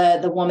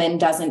the woman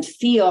doesn't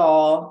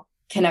feel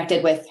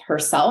connected with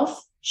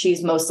herself.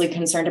 She's mostly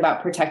concerned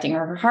about protecting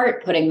her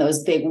heart, putting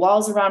those big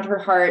walls around her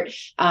heart,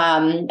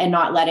 and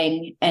not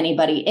letting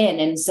anybody in.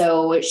 And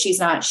so she's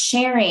not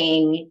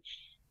sharing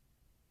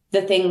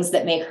the things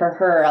that make her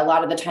her. A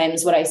lot of the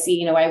times what I see,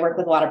 you know, I work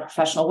with a lot of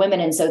professional women.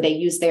 And so they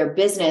use their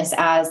business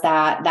as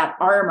that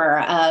armor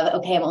of,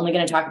 okay, I'm only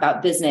going to talk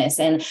about business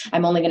and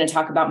I'm only going to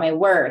talk about my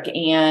work.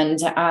 And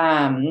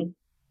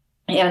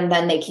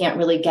then they can't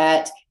really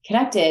get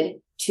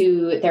connected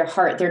to their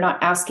heart. They're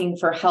not asking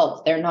for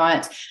help. They're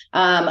not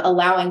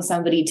allowing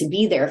somebody to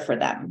be there for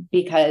them,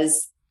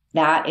 because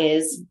that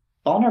is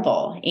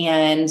vulnerable.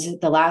 And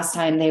the last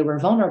time they were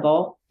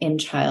vulnerable in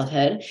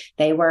childhood,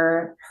 they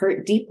were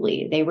hurt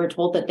deeply. They were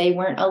told that they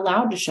weren't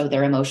allowed to show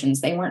their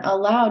emotions. They weren't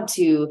allowed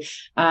to,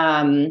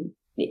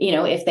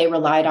 if they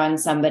relied on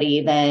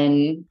somebody,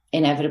 then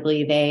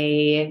inevitably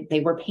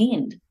they were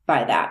pained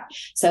by that.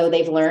 So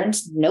they've learned,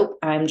 nope,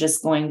 I'm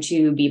just going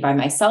to be by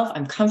myself.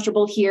 I'm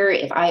comfortable here.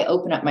 If I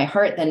open up my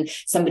heart, then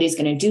somebody's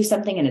going to do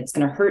something and it's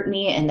going to hurt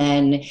me. And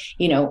then,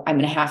 I'm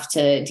going to have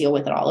to deal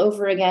with it all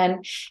over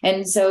again.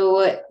 And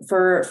so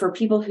for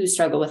people who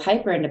struggle with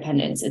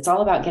hyperindependence, it's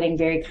all about getting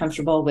very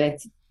comfortable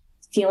with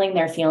feeling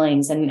their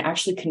feelings and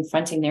actually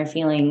confronting their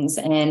feelings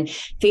and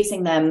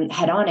facing them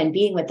head on and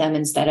being with them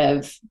instead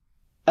of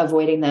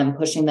avoiding them,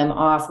 pushing them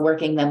off,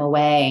 working them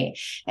away.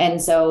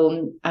 And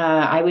so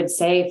I would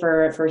say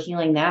for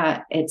healing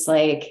that, it's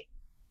like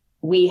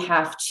we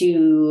have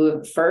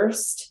to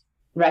first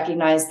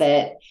recognize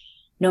that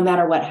no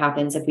matter what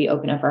happens, if we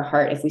open up our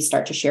heart, if we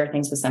start to share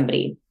things with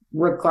somebody,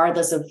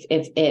 regardless of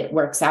if it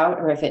works out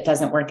or if it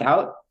doesn't work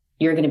out,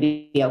 you're going to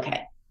be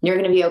okay. You're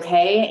going to be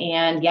okay.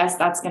 And yes,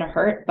 that's going to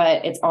hurt,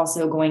 but it's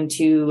also going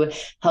to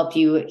help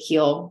you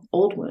heal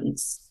old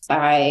wounds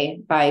by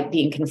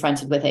being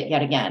confronted with it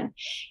yet again.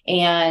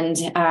 And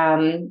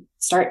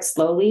start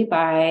slowly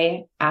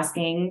by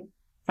asking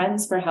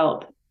friends for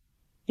help,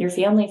 your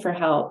family for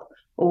help,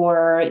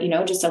 or,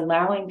 just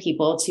allowing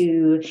people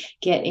to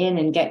get in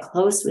and get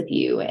close with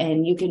you.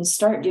 And you can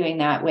start doing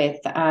that with,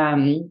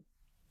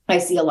 I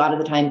see a lot of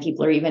the time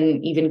people are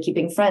even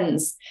keeping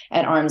friends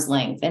at arm's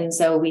length. And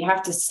so we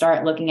have to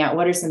start looking at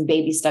what are some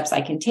baby steps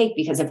I can take,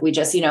 because if we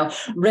just,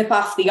 rip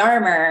off the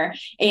armor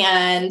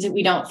and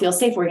we don't feel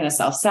safe, we're going to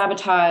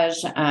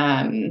self-sabotage.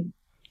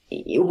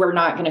 We're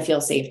not going to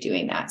feel safe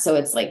doing that. So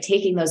it's like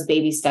taking those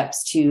baby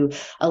steps to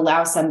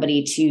allow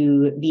somebody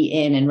to be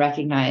in and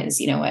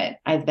recognize, what,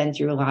 I've been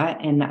through a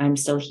lot and I'm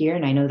still here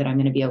and I know that I'm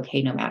going to be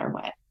okay no matter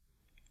what.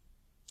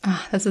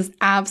 Oh, this is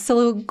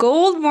absolute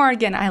gold,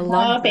 Morgan. I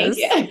love this.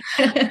 Thank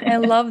you. I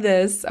love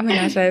this. Oh my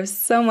gosh, I have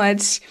so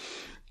much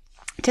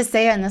to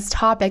say on this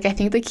topic. I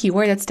think the key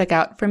word that stuck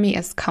out for me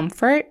is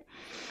comfort.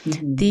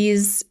 Mm-hmm.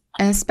 These,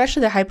 and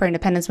especially the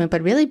hyper-independence movement,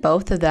 but really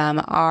both of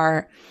them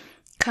are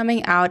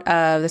coming out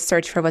of the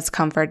search for what's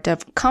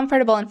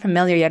comfortable and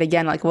familiar. Yet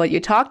again, like what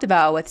you talked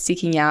about with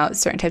seeking out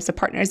certain types of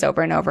partners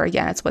over and over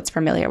again, it's what's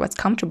familiar, what's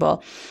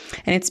comfortable.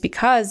 And it's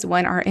because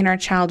when our inner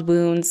child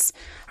wounds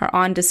are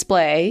on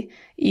display,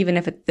 even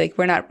if it's like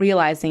we're not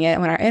realizing it,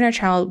 when our inner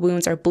child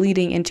wounds are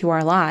bleeding into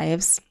our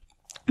lives,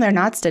 they're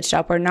not stitched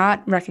up, we're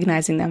not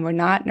recognizing them, we're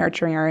not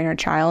nurturing our inner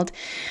child.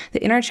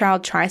 The inner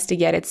child tries to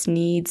get its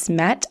needs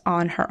met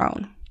on her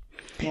own.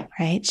 Yeah.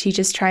 Right? She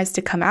just tries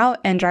to come out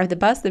and drive the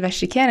bus the best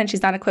she can, and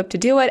she's not equipped to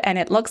do it. And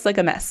it looks like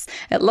a mess.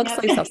 It looks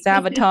like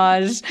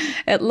self-sabotage.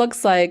 It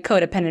looks like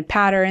codependent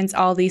patterns.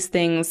 All these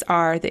things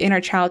are the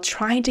inner child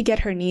trying to get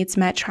her needs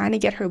met, trying to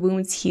get her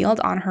wounds healed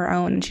on her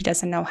own, and she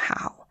doesn't know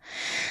how.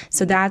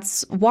 So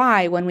that's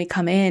why when we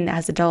come in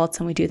as adults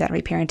and we do that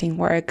reparenting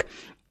work,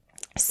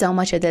 so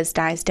much of this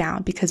dies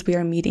down because we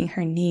are meeting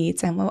her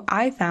needs. And what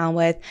I found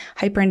with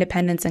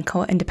hyperindependence and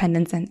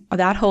co-independence and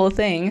that whole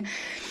thing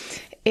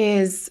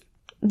is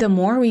the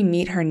more we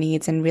meet her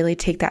needs and really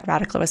take that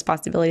radical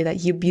responsibility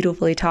that you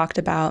beautifully talked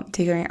about,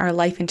 taking our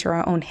life into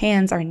our own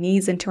hands, our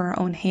needs into our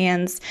own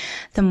hands,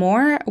 the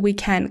more we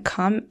can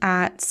come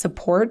at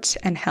support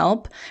and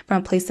help from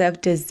a place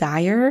of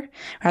desire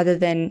rather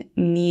than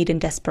need and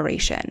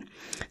desperation.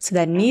 So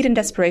that need and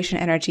desperation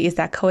energy is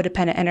that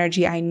codependent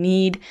energy. I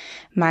need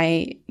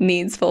my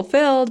needs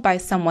fulfilled by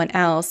someone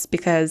else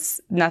because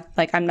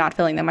I'm not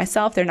filling them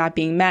myself. They're not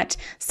being met.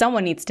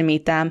 Someone needs to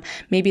meet them.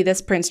 Maybe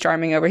this Prince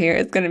Charming over here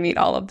is going to meet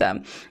all of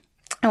them.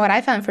 And what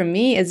I found for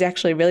me is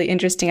actually really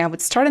interesting. I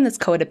would start in this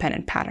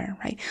codependent pattern,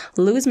 right?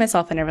 Lose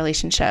myself in a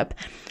relationship,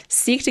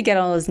 seek to get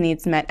all those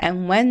needs met.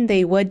 And when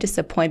they would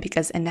disappoint,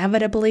 because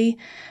inevitably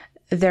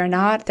they're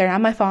not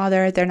my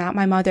father, they're not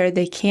my mother,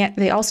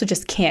 they also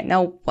just can't.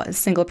 No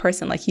single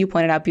person, like you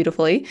pointed out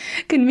beautifully,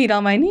 can meet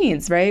all my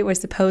needs, right? We're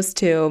supposed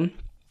to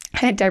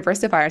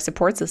diversify our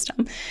support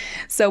system.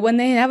 So when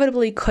they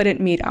inevitably couldn't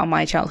meet all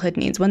my childhood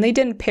needs, when they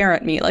didn't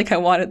parent me like I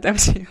wanted them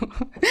to,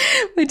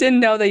 they didn't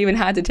know they even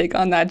had to take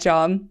on that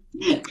job,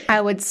 I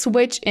would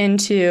switch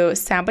into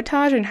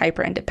sabotage and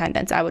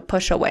hyper-independence. I would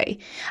push away.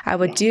 I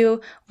would do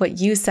what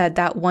you said,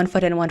 that 1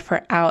 foot in, 1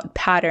 foot out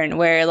pattern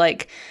where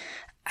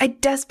I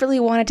desperately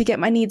wanted to get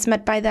my needs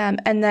met by them.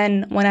 And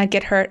then when I'd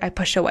get hurt, I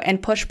push away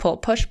and push,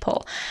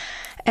 pull.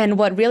 And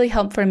what really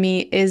helped for me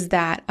is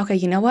that, okay,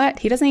 you know what?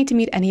 He doesn't need to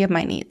meet any of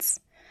my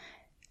needs.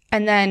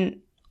 And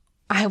then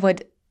I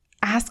would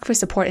ask for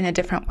support in a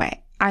different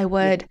way. I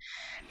would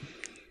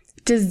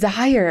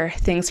desire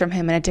things from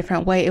him in a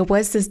different way. It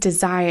was this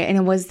desire, and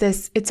it was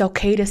this, it's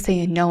okay to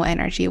say no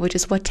energy, which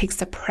is what takes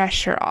the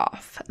pressure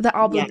off, the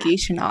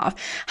obligation off.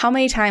 How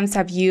many times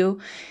have you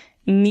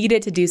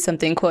needed to do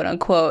something, quote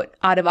unquote,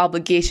 out of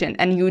obligation,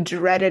 and you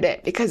dreaded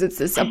it because it's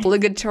this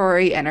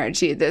obligatory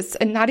energy, this,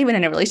 and not even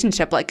in a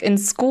relationship, like in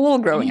school,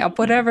 growing up,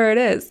 whatever it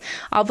is,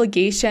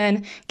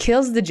 obligation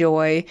kills the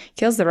joy,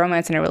 kills the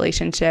romance in a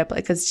relationship.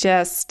 Like, it's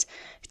just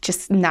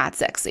not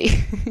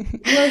sexy.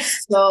 You're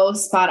so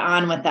spot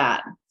on with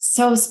that.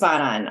 So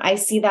spot on. I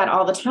see that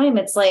all the time.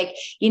 It's like,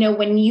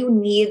 when you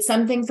need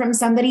something from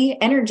somebody,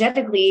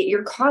 energetically,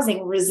 you're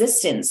causing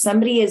resistance.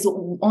 Somebody is,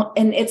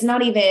 and it's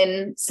not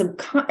even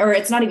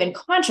it's not even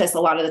conscious a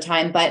lot of the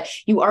time, but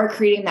you are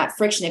creating that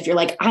friction. If you're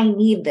like, I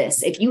need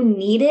this, if you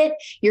need it,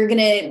 you're going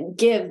to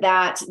give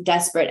that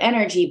desperate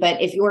energy.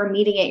 But if you're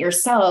meeting it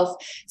yourself,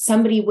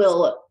 somebody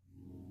will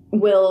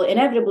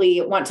inevitably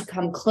want to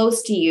come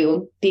close to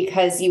you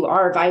because you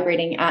are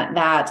vibrating at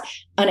that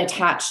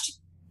unattached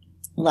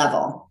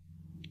level.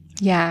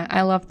 Yeah,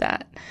 I love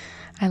that.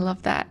 I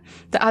love that.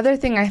 The other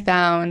thing I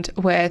found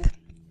with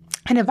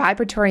kind of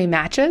vibratory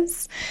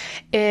matches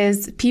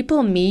is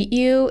people meet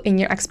you in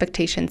your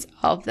expectations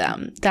of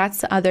them. That's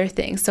the other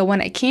thing. So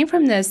when I came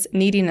from this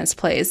neediness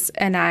place,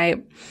 and I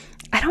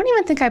don't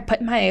even think I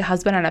put my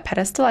husband on a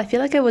pedestal. I feel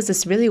like it was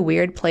this really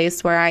weird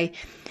place where I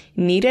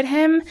needed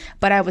him,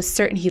 but I was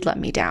certain he'd let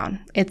me down.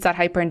 It's that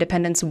hyper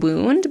independence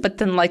wound, but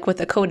then like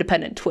with a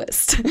codependent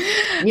twist.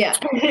 Yeah.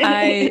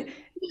 I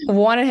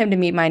wanted him to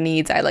meet my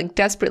needs. I like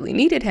desperately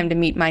needed him to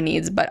meet my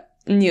needs, but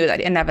knew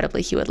that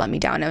inevitably he would let me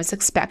down. I was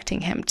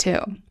expecting him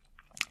to.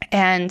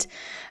 And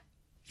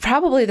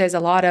probably there's a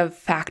lot of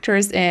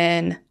factors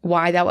in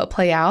why that would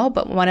play out,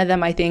 but one of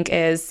them I think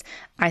is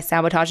I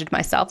sabotaged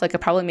myself. Like, I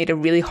probably made it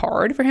really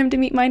hard for him to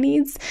meet my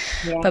needs.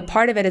 Yeah. But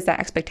part of it is that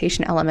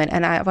expectation element.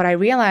 And what I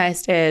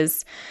realized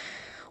is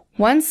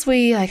once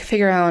we like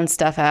figure our own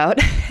stuff out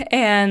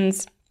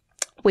and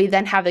we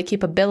then have the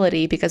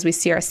capability, because we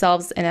see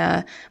ourselves in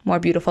a more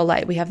beautiful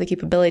light, we have the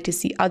capability to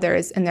see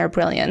others in their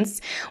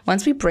brilliance.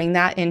 Once we bring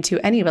that into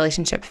any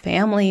relationship,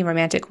 family,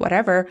 romantic,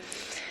 whatever,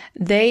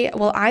 they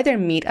will either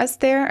meet us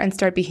there and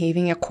start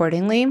behaving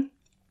accordingly,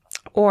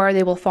 or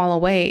they will fall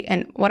away.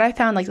 And what I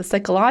found, like the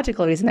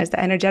psychological reason, there's the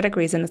energetic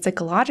reason. The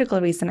psychological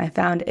reason I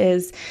found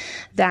is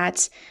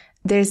that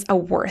there's a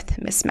worth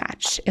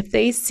mismatch. If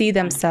they see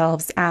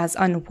themselves as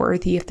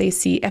unworthy, if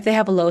they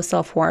have a low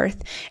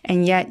self-worth,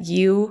 and yet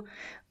you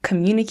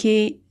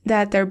communicate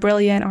that they're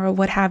brilliant or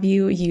what have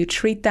you, you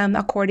treat them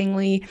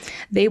accordingly,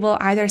 they will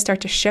either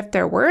start to shift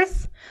their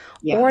worth,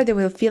 or they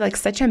will feel like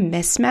such a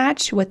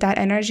mismatch with that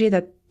energy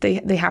that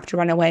they have to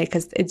run away,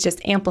 because it's just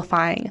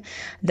amplifying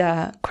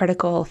the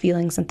critical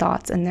feelings and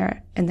thoughts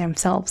in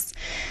themselves.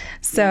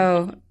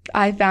 So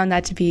I found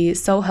that to be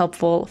so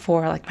helpful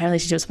for like my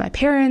relationships with my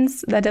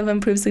parents that have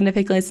improved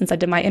significantly since I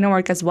did my inner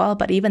work as well.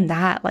 But even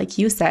that, like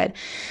you said,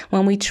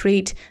 when we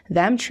treat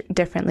them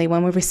differently,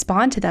 when we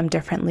respond to them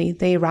differently,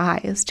 they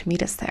rise to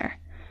meet us there.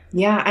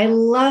 Yeah, I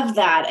love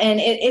that.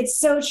 And it's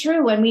so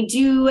true. When we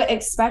do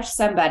expect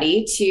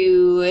somebody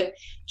to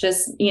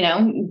just,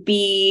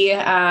 be,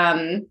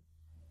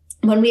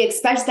 when we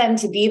expect them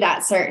to be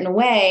that certain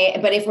way,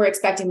 but if we're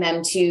expecting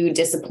them to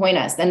disappoint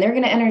us, then they're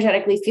going to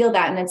energetically feel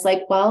that. And it's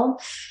like, well,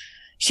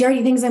 she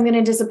already thinks I'm going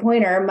to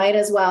disappoint her, might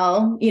as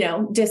well,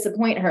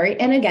 disappoint her.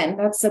 And again,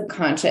 that's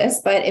subconscious.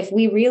 But if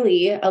we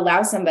really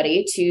allow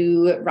somebody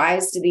to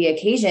rise to the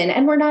occasion,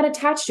 and we're not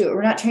attached to it,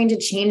 we're not trying to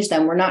change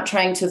them, we're not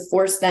trying to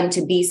force them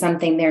to be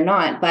something they're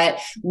not, but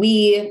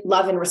we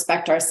love and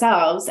respect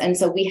ourselves. And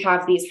so we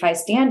have these high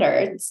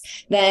standards,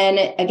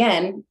 then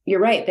again,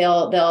 you're right.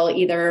 They'll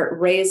either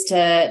raise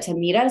to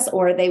meet us,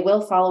 or they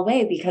will fall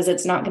away, because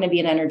it's not going to be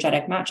an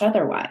energetic match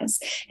otherwise.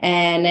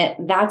 And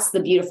that's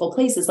the beautiful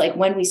place, is like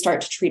when we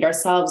start to treat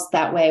ourselves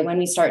that way, when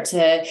we start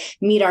to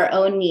meet our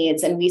own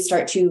needs and we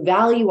start to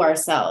value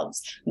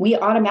ourselves, we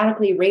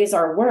automatically raise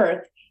our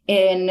worth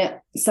in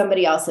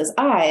somebody else's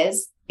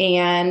eyes,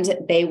 and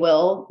they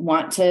will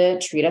want to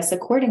treat us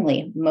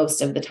accordingly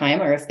most of the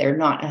time. Or if they're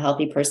not a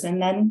healthy person,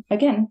 then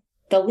again,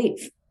 they'll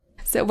leave.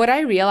 So what I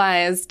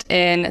realized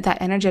in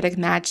that energetic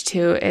match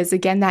too is,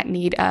 again, that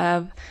need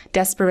of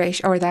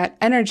desperation, or that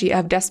energy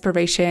of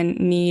desperation,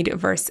 need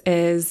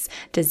versus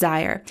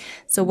desire.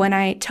 So when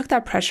I took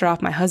that pressure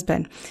off my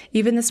husband,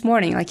 even this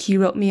morning, like he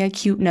wrote me a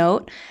cute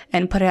note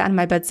and put it on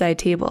my bedside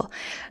table.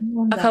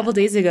 A couple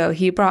days ago,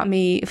 he brought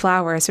me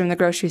flowers from the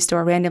grocery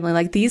store randomly,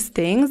 like these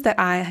things that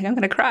I'm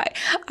going to cry.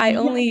 I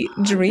only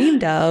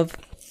dreamed of.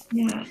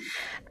 Yeah.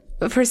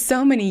 For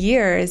so many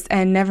years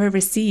and never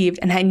received.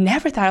 And I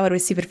never thought I would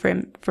receive it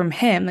from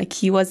him. Like,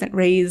 he wasn't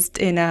raised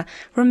in a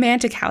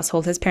romantic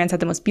household. His parents had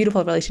the most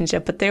beautiful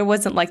relationship, but there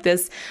wasn't like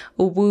this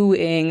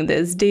wooing,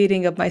 this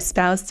dating of my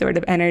spouse sort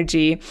of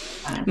energy.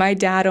 My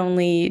dad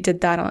only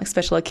did that on like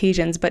special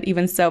occasions, but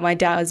even so, my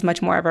dad was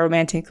much more of a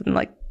romantic,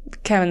 like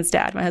Kevin's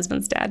dad, my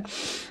husband's dad.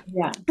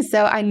 Yeah.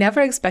 So I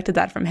never expected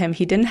that from him.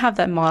 He didn't have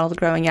that model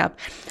growing up.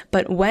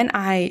 But when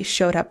I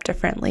showed up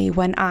differently,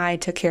 when I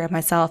took care of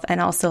myself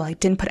and also like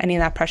didn't put any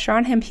of that pressure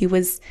on him, he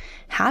was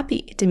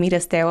happy to meet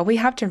us there. What we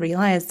have to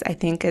realize, I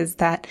think, is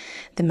that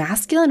the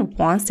masculine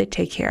wants to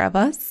take care of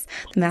us.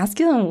 The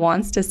masculine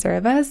wants to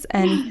serve us.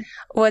 And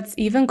what's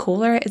even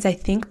cooler is I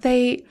think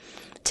they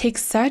take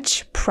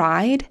such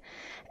pride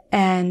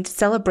and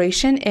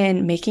celebration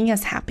in making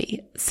us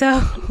happy. So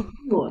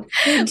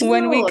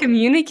when we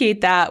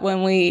communicate that,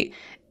 when we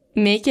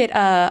make it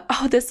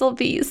oh, this will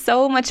be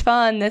so much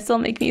fun, this will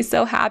make me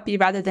so happy,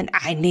 rather than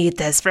I need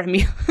this from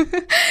you.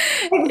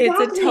 Exactly.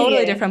 It's a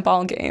totally different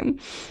ball game.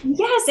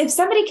 Yes, if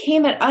somebody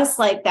came at us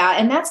like that,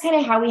 and that's kind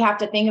of how we have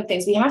to think of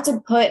things. We have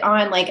to put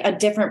on like a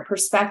different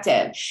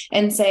perspective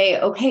and say,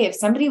 okay, if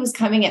somebody was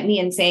coming at me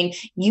and saying,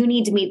 you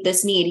need to meet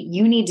this need,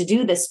 you need to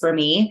do this for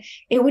me,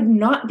 it would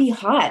not be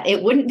hot.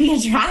 It wouldn't be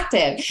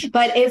attractive.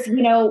 But if,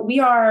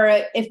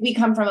 if we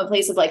come from a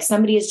place of like,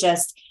 somebody is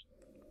just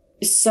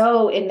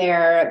so in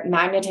their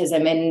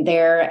magnetism and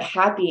they're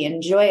happy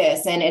and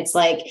joyous, and it's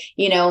like,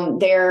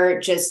 they're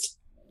just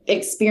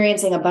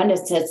experiencing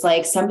abundance. It's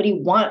like somebody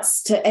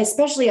wants to,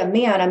 especially a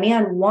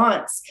man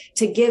wants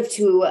to give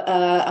to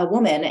a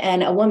woman,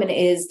 and a woman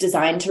is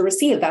designed to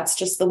receive. That's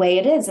just the way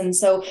it is. And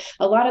so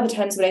a lot of the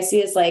times what I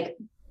see is like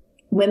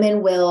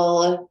women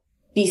will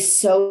be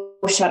so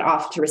shut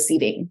off to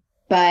receiving,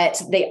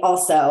 but they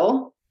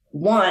also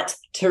want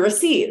to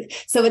receive.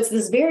 So it's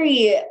this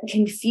very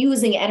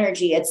confusing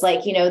energy. It's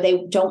like,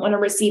 they don't want to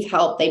receive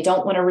help. They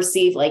don't want to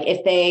receive, like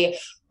if they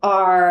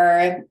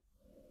are,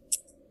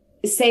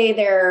 say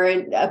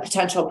they're a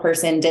potential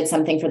person did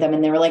something for them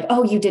and they were like,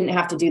 oh, you didn't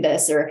have to do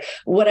this, or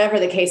whatever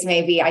the case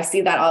may be. I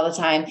see that all the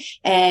time.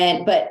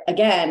 But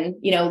again,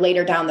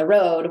 later down the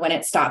road, when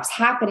it stops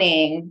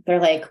happening, they're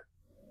like,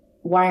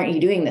 why aren't you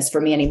doing this for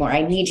me anymore?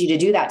 I need you to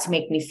do that to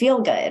make me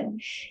feel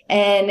good.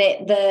 And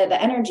the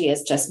energy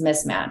is just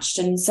mismatched.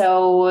 And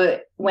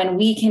so when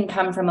we can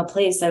come from a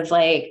place of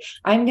like,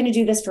 I'm going to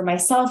do this for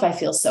myself, I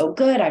feel so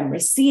good, I'm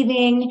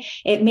receiving,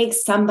 it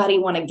makes somebody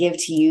want to give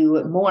to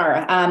you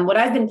more. What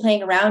I've been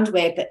playing around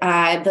with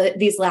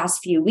these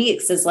last few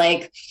weeks is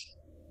like,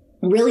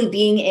 really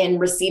being in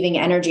receiving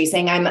energy,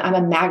 saying I'm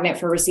a magnet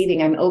for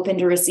receiving. I'm open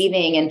to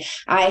receiving. And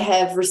I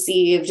have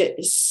received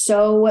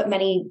so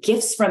many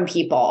gifts from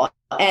people.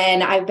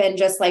 And I've been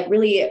just like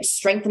really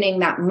strengthening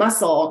that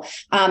muscle.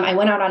 I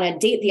went out on a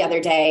date the other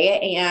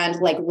day and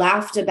like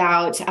laughed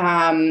about,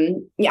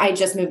 I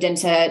just moved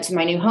into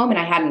my new home and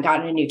I hadn't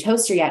gotten a new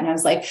toaster yet. And I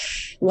was like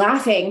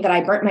laughing that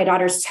I burnt my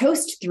daughter's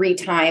toast 3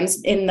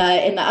 times in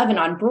the oven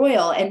on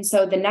broil. And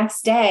so the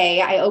next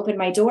day I opened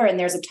my door and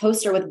there's a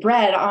toaster with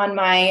bread on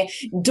my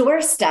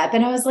doorstep.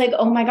 And I was like,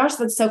 oh my gosh,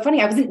 that's so funny.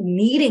 I wasn't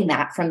needing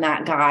that from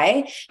that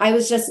guy. I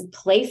was just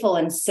playful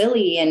and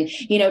silly and,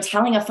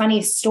 telling a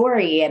funny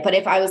story. But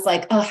if I was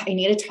like, oh, I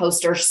need a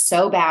toaster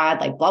so bad,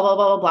 like blah, blah,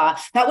 blah, blah, blah,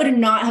 that would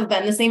not have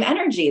been the same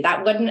energy.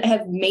 That wouldn't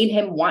have made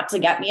him want to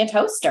get me a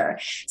toaster.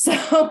 So,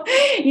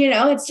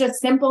 it's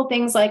just simple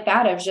things like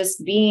that of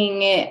just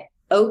being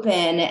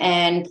open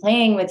and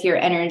playing with your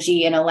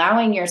energy and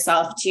allowing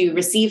yourself to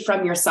receive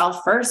from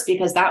yourself first,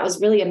 because that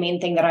was really a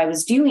main thing that I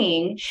was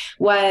doing,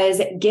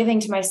 was giving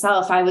to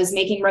myself. I was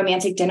making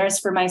romantic dinners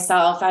for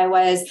myself. I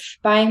was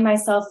buying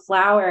myself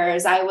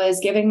flowers. I was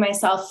giving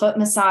myself foot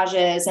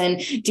massages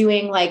and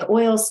doing like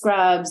oil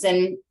scrubs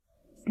and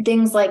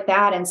things like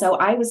that. And so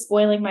I was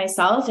spoiling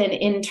myself, and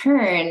in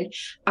turn,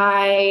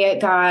 I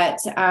got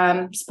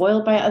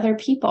spoiled by other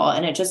people.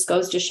 And it just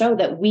goes to show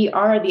that we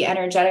are the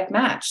energetic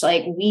match.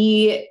 Like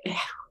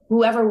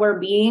whoever we're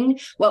being,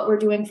 what we're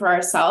doing for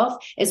ourselves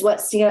is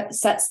what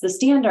sets the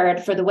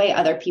standard for the way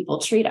other people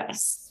treat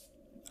us.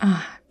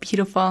 Ah,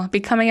 beautiful.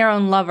 Becoming our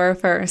own lover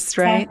first,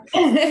 right?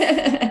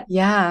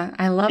 Yeah,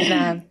 I love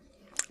that.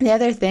 The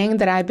other thing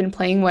that I've been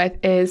playing with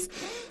is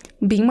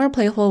being more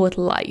playful with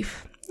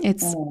life.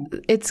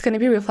 It's going to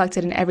be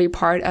reflected in every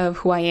part of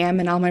who I am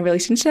and all my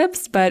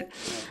relationships. But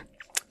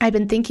I've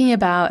been thinking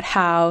about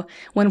how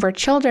when we're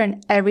children,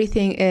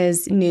 everything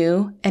is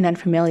new and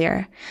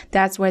unfamiliar.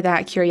 That's where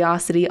that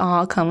curiosity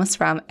all comes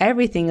from.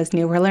 Everything is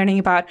new. We're learning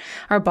about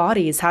our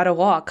bodies, how to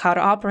walk, how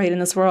to operate in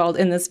this world,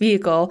 in this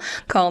vehicle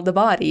called the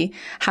body,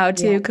 how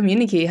to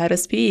communicate, how to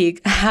speak,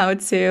 how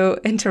to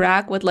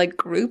interact with like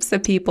groups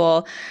of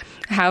people,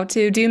 how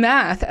to do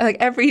math, like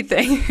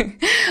everything.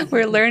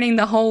 We're learning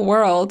the whole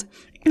world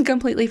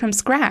completely from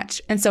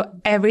scratch. And so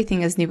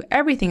everything is new.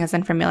 Everything is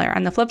unfamiliar.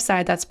 On the flip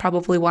side, that's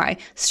probably why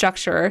some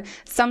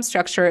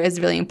structure is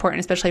really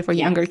important, especially for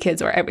younger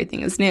kids where everything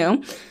is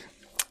new.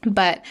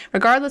 But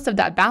regardless of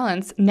that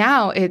balance,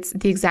 now it's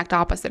the exact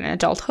opposite. In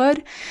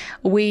adulthood,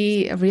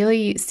 we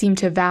really seem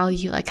to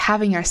value like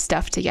having our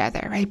stuff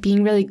together, right?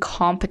 Being really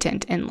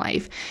competent in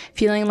life,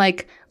 feeling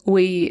like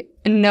we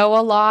know a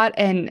lot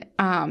and,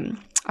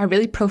 are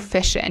really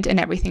proficient in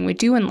everything we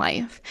do in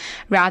life,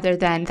 rather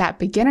than that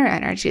beginner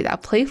energy,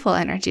 that playful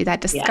energy, that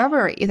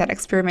discovery, that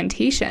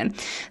experimentation.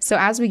 So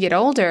as we get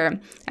older,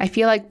 I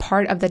feel like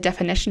part of the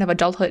definition of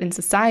adulthood in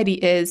society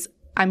is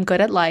I'm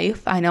good at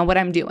life. I know what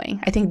I'm doing.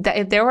 I think that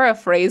if there were a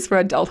phrase for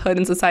adulthood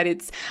in society,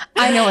 it's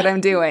I know what I'm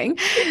doing.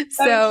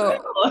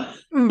 So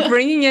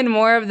bringing in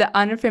more of the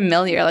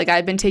unfamiliar, like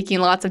I've been taking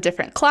lots of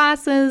different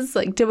classes,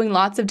 like doing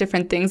lots of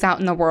different things out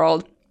in the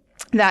world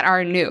that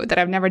are new, that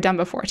I've never done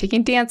before,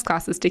 taking dance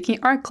classes, taking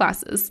art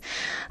classes,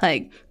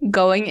 like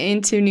going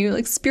into new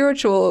like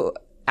spiritual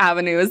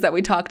avenues that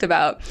we talked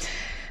about.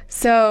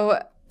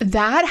 So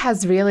that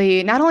has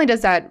really, not only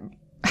does that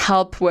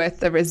help with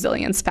the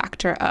resilience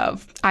factor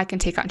of I can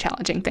take on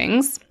challenging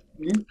things,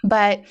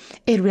 but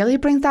it really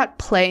brings that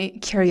play,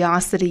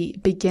 curiosity,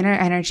 beginner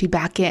energy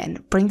back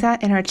in, brings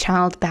that inner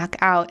child back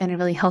out in a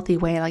really healthy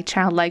way, like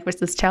childlike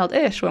versus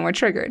childish when we're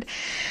triggered.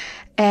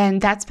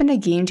 And that's been a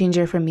game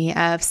changer for me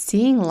of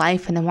seeing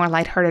life in a more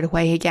lighthearted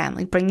way again,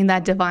 like bringing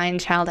that divine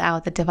child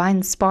out, the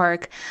divine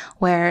spark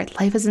where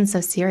life isn't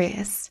so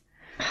serious.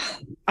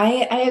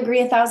 I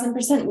agree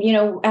 1,000%. You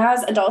know,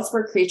 as adults,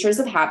 we're creatures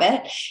of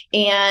habit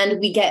and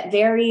we get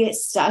very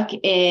stuck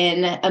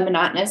in a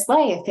monotonous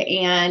life.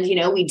 And, you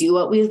know, we do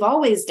what we've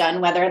always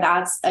done, whether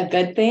that's a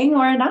good thing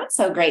or a not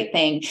so great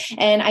thing.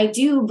 And I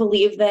do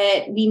believe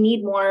that we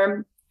need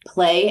more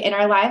play in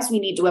our lives. We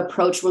need to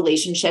approach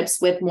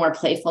relationships with more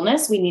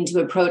playfulness. We need to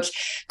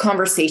approach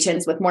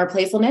conversations with more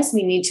playfulness.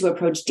 We need to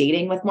approach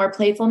dating with more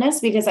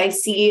playfulness, because I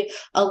see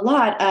a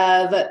lot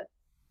of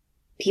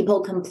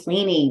people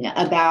complaining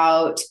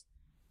about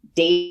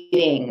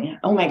dating.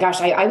 Oh my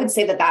gosh. I would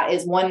say that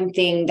is one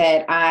thing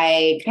that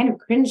I kind of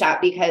cringe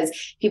at, because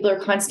people are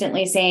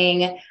constantly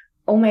saying,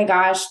 oh my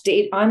gosh,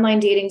 online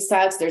dating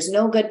sucks. There's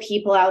no good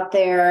people out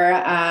there.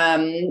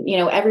 You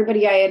know,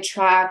 everybody I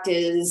attract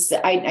is,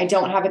 I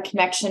don't have a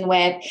connection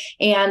with.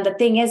 And the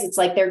thing is, it's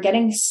like, they're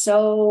getting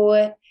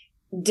so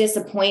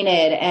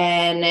disappointed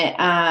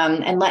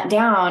and let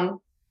down.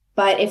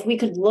 But if we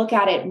could look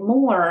at it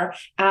more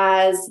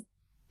as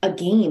a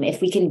game,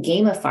 if we can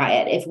gamify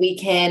it, if we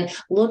can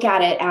look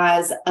at it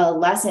as a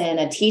lesson,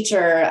 a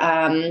teacher,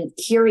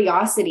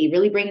 curiosity,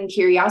 really bringing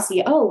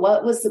curiosity. Oh,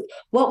 what was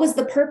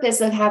the purpose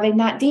of having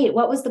that date?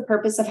 What was the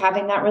purpose of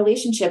having that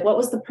relationship? What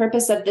was the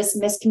purpose of this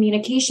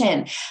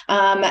miscommunication?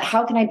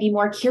 How can I be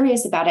more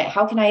curious about it?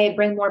 How can I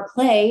bring more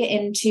play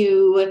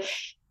into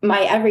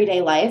my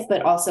everyday life,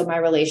 but also my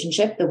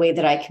relationship, the way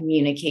that I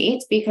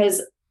communicate?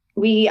 Because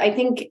I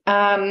think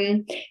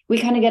we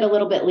kind of get a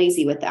little bit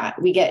lazy with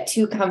that. We get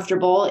too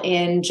comfortable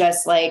in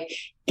just like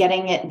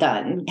getting it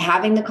done,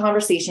 having the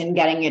conversation,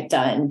 getting it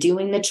done,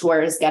 doing the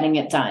chores, getting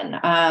it done.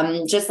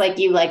 Just like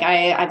you, like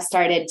I've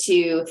started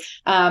to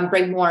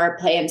bring more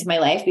play into my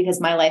life,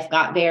 because my life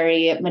got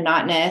very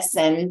monotonous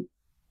and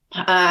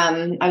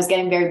I was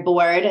getting very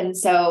bored. And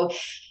so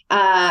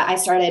I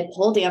started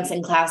pole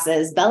dancing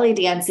classes, belly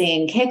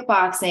dancing,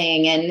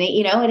 kickboxing. And,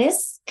 you know, it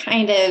is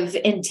kind of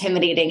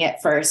intimidating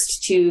at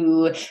first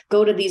to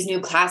go to these new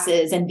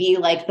classes and be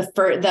like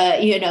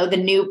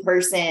the new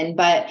person.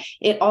 But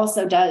it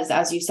also does,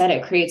 as you said,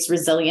 it creates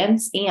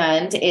resilience,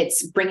 and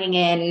it's bringing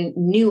in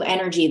new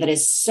energy that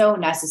is so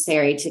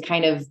necessary to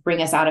kind of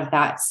bring us out of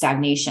that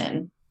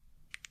stagnation.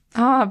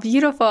 Oh,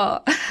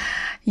 beautiful.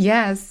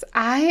 Yes.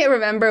 I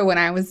remember when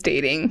I was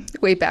dating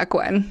way back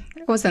when.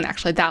 It wasn't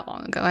actually that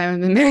long ago. I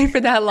haven't been married for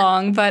that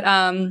long, but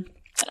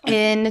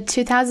in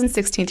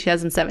 2016,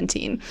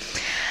 2017,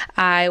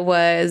 I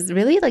was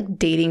really like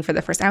dating for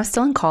the first time. I was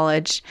still in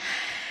college,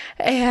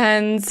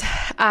 and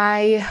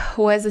I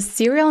was a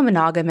serial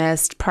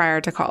monogamist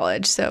prior to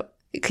college. So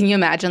can you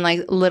imagine,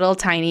 like, little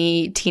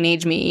tiny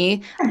teenage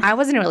me? I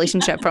was in a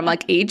relationship from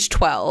like age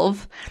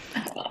 12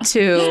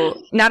 to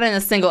not in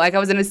a single, like I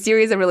was in a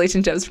series of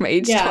relationships from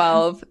age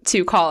 12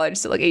 to college,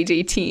 so like age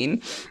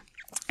 18.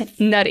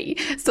 Nutty.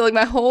 So like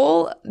my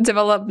whole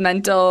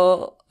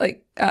developmental,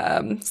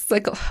 what's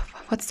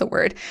the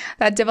word?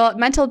 That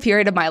developmental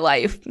period of my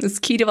life, this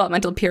key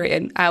developmental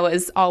period, I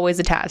was always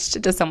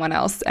attached to someone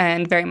else,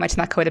 and very much in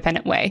that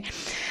codependent way.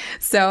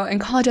 So in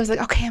college, I was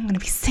like, okay, I'm going to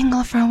be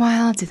single for a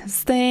while, do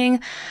this thing.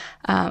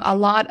 A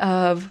lot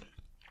of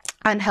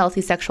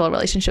unhealthy sexual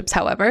relationships,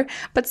 however,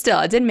 but still,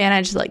 I did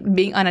manage like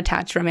being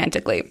unattached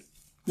romantically.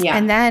 Yeah.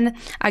 And then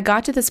I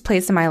got to this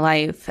place in my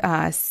life,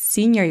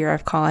 senior year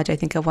of college, I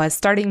think it was,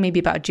 starting maybe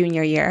about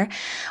junior year,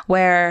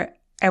 where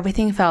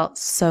everything felt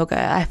so good.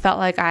 I felt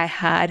like I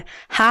had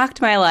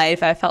hacked my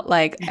life. I felt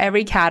like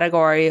every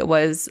category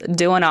was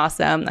doing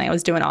awesome. I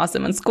was doing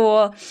awesome in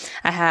school.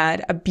 I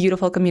had a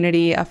beautiful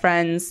community of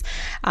friends.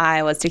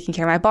 I was taking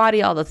care of my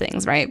body, all the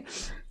things, right?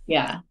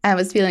 Yeah. I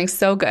was feeling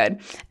so good.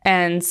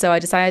 And so I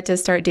decided to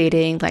start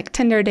dating, like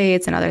Tinder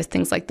dates and other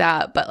things like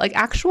that. But like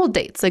actual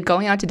dates, like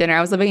going out to dinner.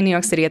 I was living in New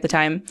York City at the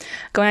time.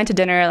 Going out to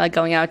dinner, like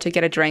going out to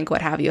get a drink,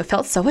 what have you. It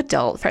felt so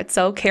adult, felt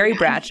so Carrie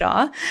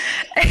Bradshaw.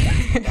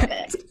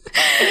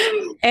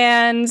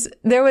 And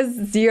there was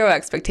zero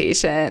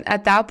expectation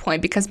at that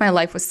point because my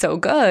life was so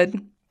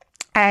good.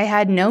 I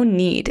had no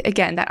need.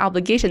 Again, that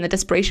obligation, the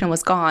desperation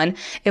was gone.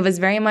 It was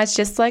very much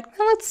just like,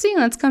 well,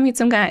 let's go meet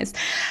some guys.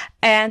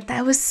 And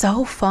that was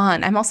so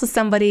fun. I'm also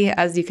somebody,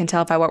 as you can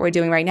tell by what we're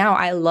doing right now,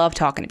 I love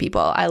talking to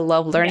people. I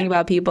love learning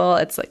about people.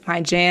 It's like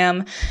my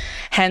jam,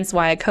 hence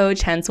why I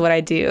coach, hence what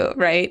I do,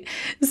 right?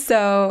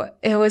 So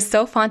it was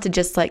so fun to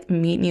just like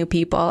meet new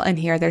people and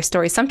hear their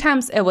stories.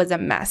 Sometimes it was a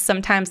mess.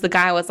 Sometimes the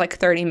guy was like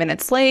 30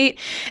 minutes late,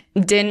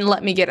 didn't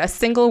let me get a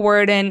single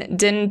word in,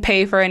 didn't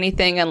pay for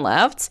anything and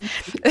left.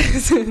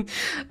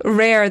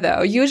 Rare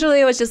though. Usually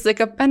it was just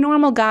like a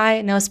normal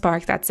guy, no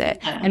spark, that's it.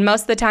 And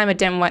most of the time it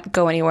didn't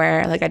go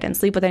anywhere. Like I didn't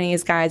sleep with any of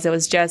these guys. It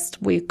was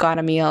just, we got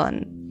a meal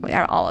and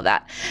all of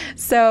that.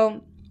 So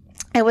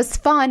it was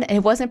fun. It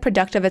wasn't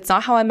productive. It's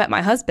not how I met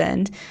my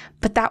husband,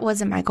 but that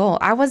wasn't my goal.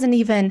 I wasn't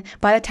even,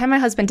 by the time my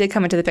husband did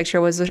come into the picture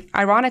was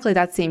ironically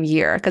that same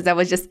year, because I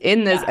was just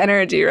in this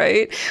energy,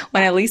 right?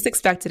 When I least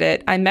expected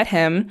it, I met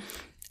him.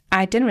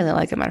 I didn't really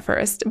like him at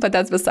first, but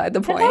that's beside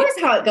the point. That's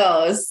always how it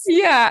goes.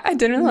 Yeah, I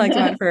didn't really like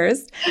him at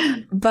first,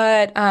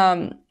 but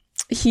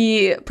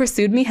he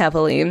pursued me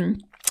heavily,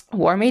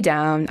 wore me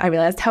down. I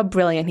realized how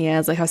brilliant he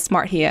is, like how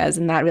smart he is,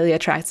 and that really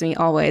attracts me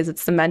always.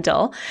 It's the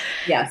mental.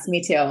 Yes,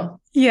 me too.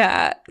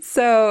 Yeah.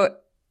 So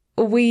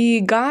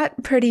we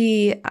got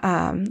pretty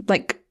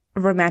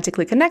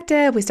romantically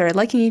connected. We started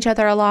liking each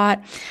other a lot.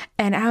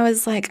 And I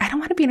was like, I don't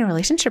want to be in a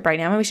relationship right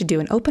now. Maybe we should do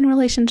an open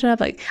relationship.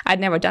 Like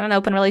I'd never done an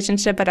open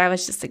relationship, but I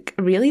was just like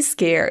really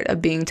scared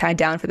of being tied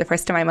down for the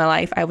first time in my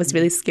life. I was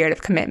really scared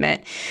of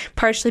commitment,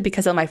 partially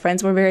because all my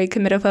friends were very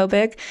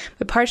committophobic,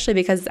 but partially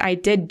because I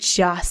did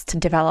just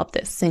develop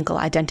this single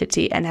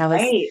identity and I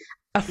was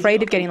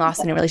afraid of getting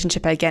lost in a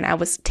relationship again. I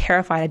was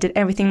terrified. I did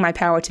everything in my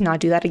power to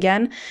not do that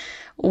again.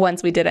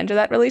 Once we did enter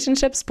that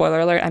relationship,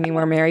 spoiler alert, I mean,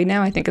 we're married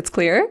now. I think it's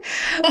clear.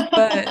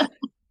 But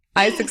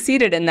I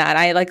succeeded in that.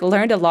 I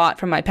learned a lot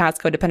from my past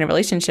codependent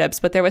relationships,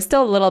 but there was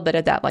still a little bit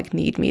of that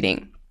need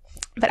meeting.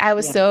 But I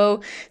was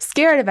so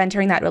scared of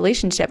entering that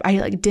relationship.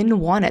 I didn't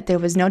want it. There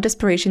was no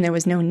desperation. There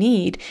was no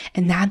need.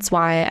 And that's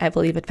why I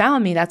believe it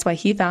found me. That's why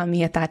he found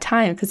me at that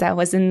time. Because I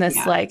was in this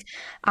I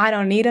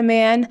don't need a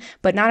man,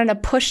 but not in a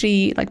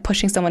pushy,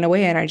 pushing someone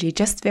away energy.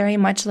 Just very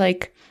much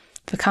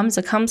if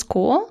it comes,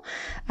 cool.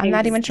 I'm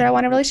not even sure I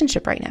want a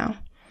relationship right now.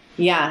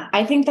 Yeah,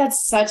 I think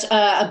that's such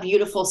a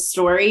beautiful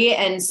story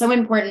and so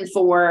important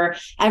for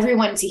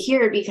everyone to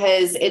hear,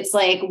 because it's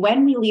like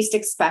when we least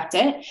expect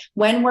it,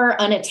 when we're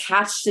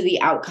unattached to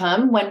the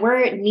outcome, when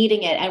we're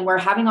needing it and we're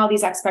having all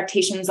these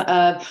expectations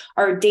of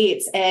our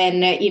dates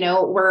and,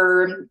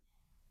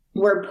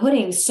 we're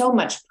putting so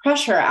much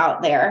pressure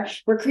out there,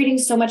 we're creating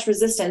so much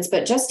resistance.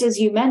 But just as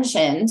you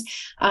mentioned,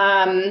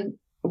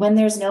 when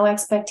there's no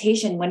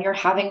expectation, when you're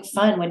having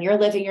fun, when you're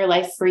living your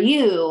life for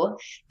you,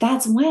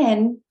 that's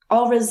when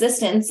all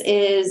resistance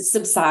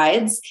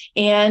subsides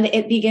and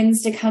it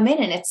begins to come in.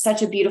 And it's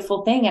such a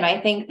beautiful thing. And I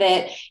think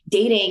that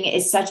dating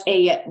is such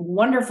a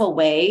wonderful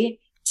way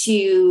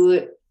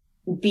to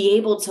be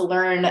able to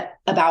learn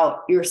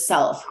about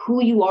yourself,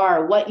 who you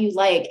are, what you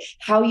like,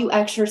 how you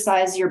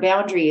exercise your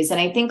boundaries.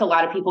 And I think a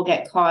lot of people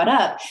get caught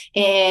up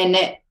in,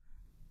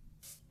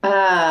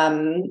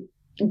 I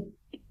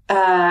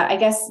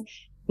guess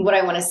what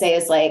I want to say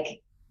is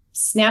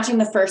snatching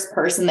the first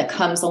person that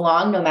comes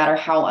along, no matter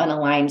how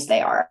unaligned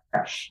they are.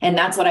 And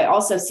that's what I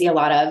also see a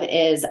lot of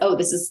is,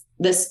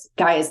 this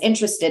guy is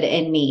interested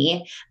in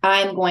me.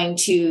 I'm going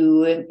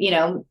to,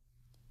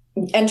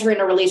 enter in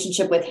a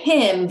relationship with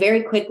him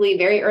very quickly,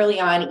 very early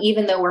on,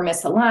 even though we're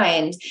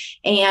misaligned.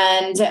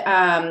 And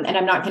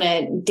I'm not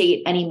going to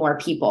date any more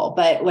people.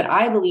 But what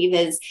I believe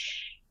is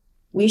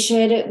we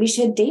should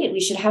date. We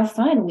should have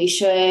fun. We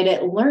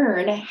should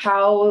learn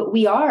how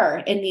we are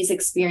in these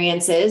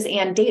experiences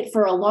and date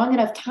for a long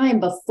enough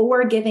time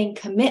before giving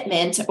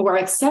commitment or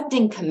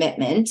accepting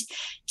commitment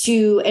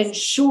to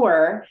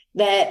ensure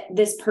that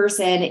this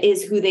person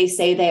is who they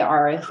say they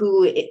are,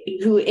 who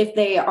if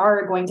they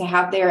are going to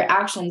have their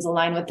actions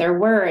align with their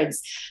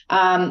words.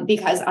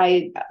 Because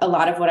a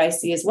lot of what I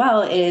see as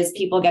well is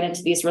people get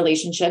into these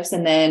relationships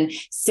and then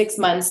 6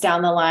 months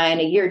down the line,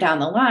 a year down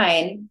the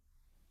line,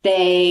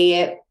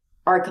 they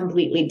are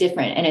completely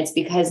different. And it's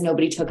because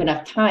nobody took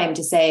enough time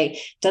to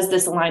say, does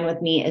this align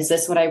with me? Is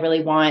this what I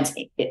really want?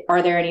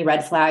 Are there any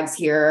red flags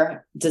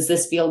here? Does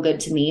this feel good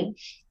to me?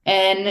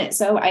 And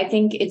so I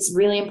think it's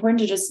really important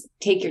to just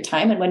take your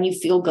time. And when you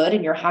feel good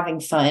and you're having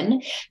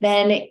fun,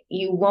 then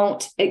you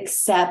won't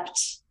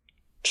accept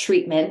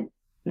treatment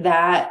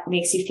that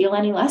makes you feel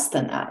any less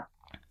than that.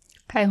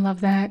 I love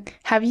that.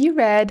 Have you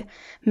read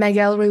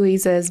Miguel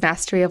Ruiz's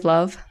Mastery of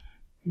Love?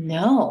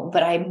 No,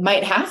 but I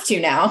might have to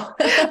now.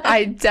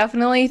 I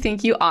definitely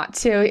think you ought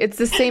to. It's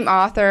the same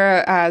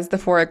author as The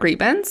Four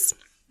Agreements.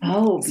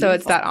 Oh, beautiful. So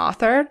it's that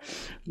author.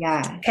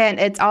 Yeah. And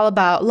it's all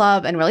about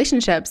love and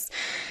relationships.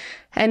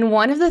 And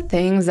one of the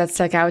things that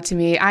stuck out to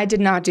me, I did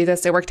not do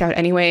this. It worked out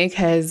anyway,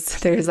 because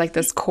there's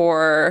this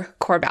core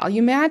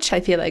value match.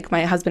 I feel like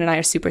my husband and I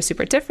are super,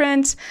 super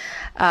different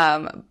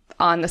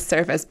on the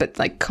surface, but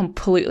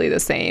completely the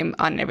same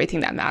on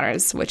everything that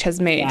matters, which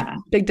has made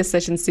big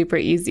decisions super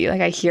easy.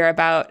 I hear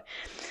about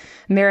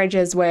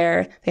marriages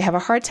where they have a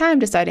hard time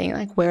deciding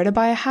where to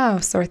buy a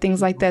house or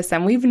things like this.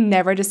 And we've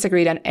never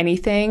disagreed on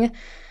anything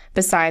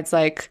besides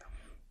like,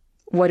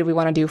 what do we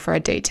want to do for a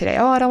date today?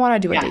 Oh, I don't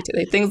want to do a date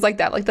today. Things like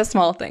that, like the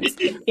small things.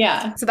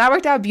 Yeah. So that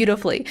worked out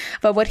beautifully.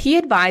 But what he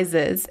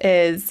advises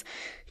is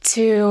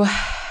to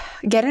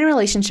get in a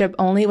relationship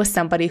only with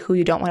somebody who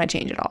you don't want to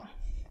change at all.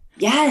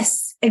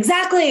 Yes,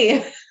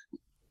 exactly.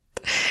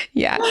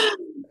 Yeah.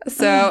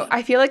 So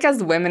I feel like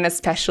as women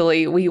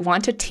especially, we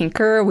want to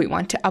tinker, we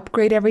want to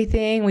upgrade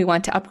everything, we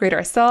want to upgrade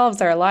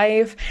ourselves, our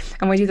life,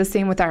 and we do the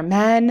same with our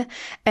men.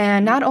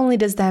 And not only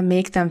does that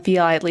make them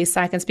feel, at least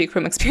I can speak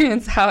from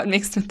experience, how it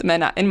makes the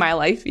men in my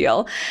life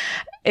feel,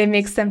 it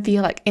makes them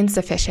feel like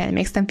insufficient, it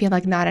makes them feel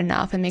like not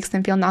enough, it makes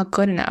them feel not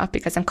good enough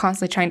because I'm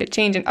constantly trying to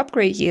change and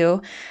upgrade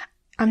you.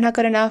 I'm not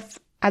good enough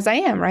as I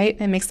am, right?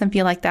 It makes them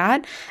feel like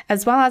that,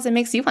 as well as it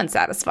makes you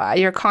unsatisfied.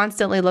 You're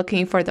constantly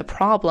looking for the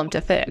problem to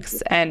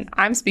fix. And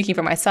I'm speaking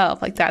for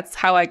myself. Like that's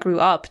how I grew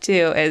up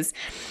too, is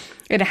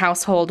in a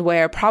household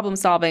where problem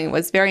solving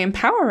was very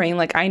empowering.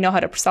 Like I know how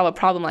to solve a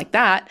problem like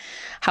that.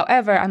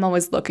 However, I'm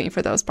always looking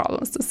for those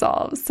problems to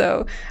solve.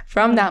 So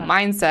from that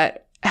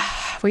mindset,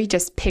 we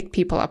just pick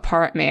people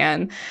apart,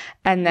 man,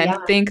 and then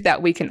think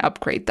that we can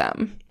upgrade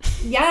them.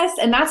 Yes.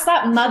 And that's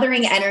that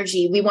mothering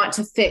energy. We want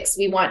to fix,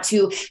 we want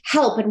to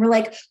help. And we're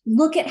like,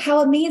 look at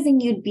how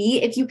amazing you'd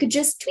be if you could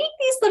just tweak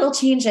these little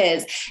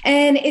changes.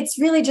 And it's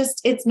really just,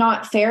 it's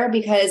not fair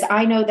because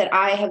I know that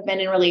I have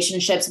been in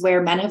relationships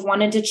where men have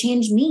wanted to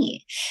change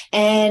me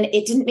and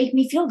it didn't make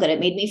me feel good. It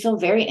made me feel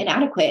very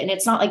inadequate. And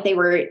it's not like they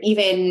were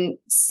even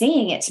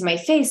saying it to my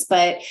face,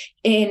 but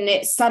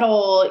in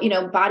subtle,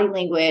 body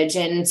language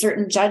and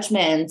certain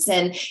judgments.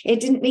 And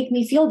it didn't make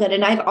me feel good.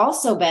 And I've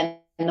also been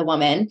the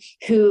woman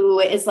who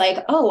is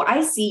like, oh,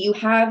 I see you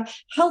have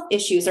health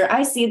issues, or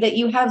I see that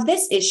you have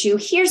this issue.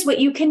 Here's what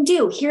you can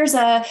do. Here's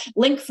a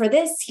link for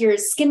this.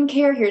 Here's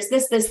skincare. Here's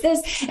this.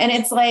 And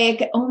it's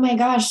like, oh my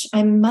gosh,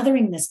 I'm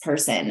mothering this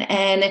person.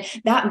 And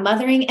that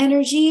mothering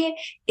energy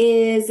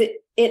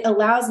it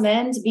allows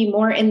men to be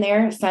more in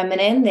their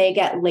feminine. They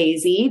get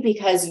lazy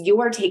because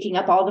you're taking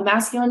up all the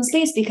masculine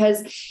space,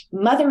 because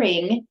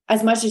mothering,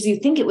 as much as you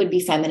think it would be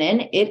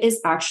feminine, it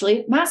is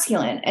actually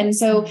masculine. And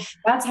so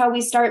that's how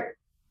we start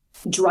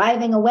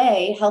driving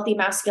away healthy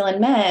masculine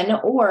men,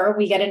 or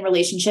we get in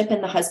relationship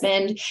and the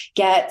husband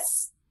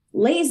gets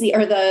lazy,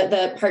 or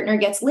the partner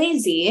gets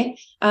lazy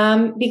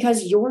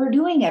because you're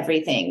doing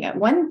everything.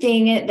 One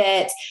thing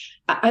that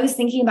I was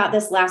thinking about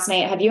this last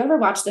night. Have you ever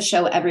watched the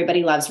show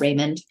Everybody Loves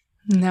Raymond?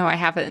 No, I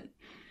haven't.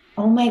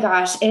 Oh my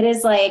gosh. It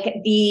is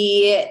like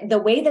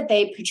the way that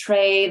they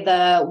portray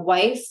the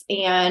wife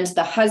and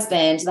the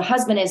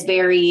husband is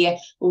very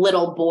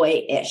little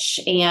boy-ish.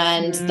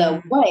 And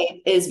the wife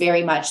is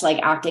very much like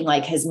acting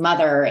like his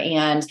mother.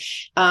 And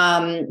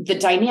the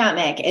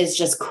dynamic is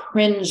just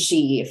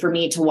cringy for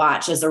me to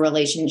watch as a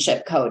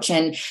relationship coach.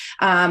 And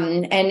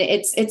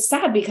it's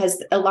sad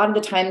because a lot of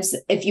the times,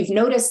 if you've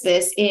noticed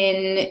this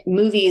in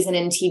movies and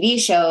in TV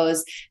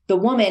shows, the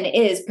woman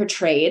is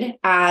portrayed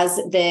as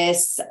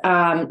this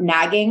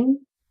nagging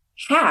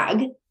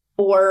hag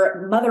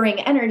or mothering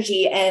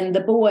energy, and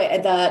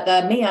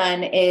the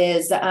man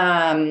is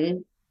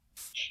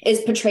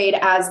portrayed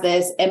as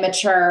this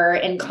immature,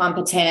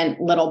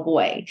 incompetent little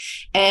boy.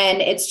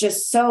 And it's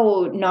just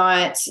so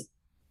not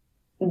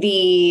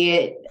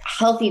the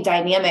healthy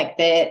dynamic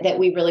that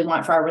we really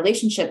want for our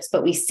relationships,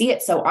 but we see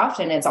it so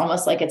often. It's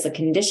almost like it's a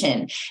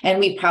condition. And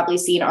we've probably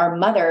seen our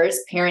mothers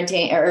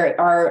parenting, or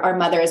our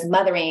mothers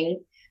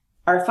mothering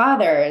our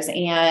fathers.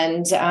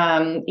 And,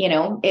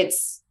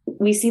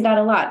 we see that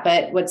a lot,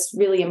 but what's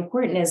really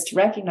important is to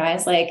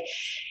recognize, like,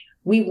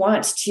 we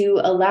want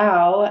to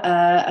allow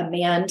a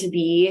man to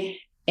be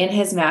in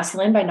his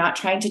masculine by not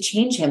trying to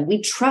change him. We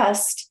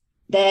trust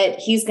that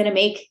he's going to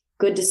make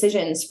good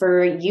decisions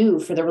for you,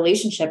 for the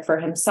relationship, for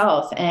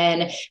himself.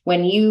 And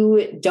when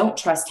you don't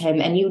trust him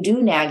and you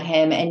do nag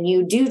him and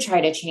you do try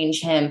to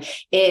change him,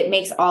 it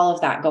makes all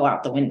of that go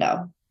out the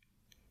window.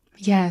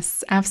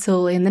 Yes,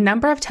 absolutely. And the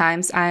number of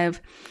times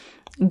I've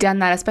done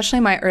that, especially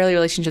in my early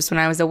relationships when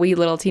I was a wee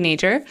little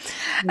teenager.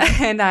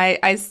 And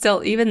I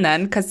still, even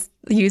then, because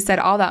you said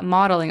all that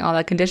modeling, all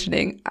that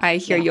conditioning, I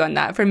hear you on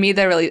that. For me,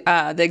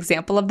 the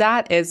example of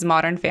that is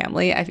Modern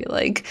Family. I feel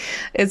like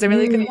is a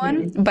really good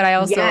one. But I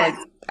also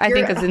I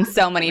think it's in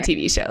so many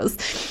TV shows.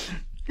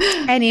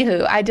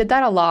 Anywho, I did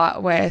that a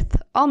lot with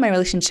all my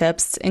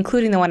relationships,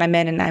 including the one I'm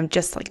in, and I'm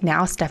just like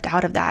now stepped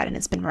out of that, and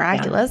it's been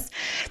miraculous.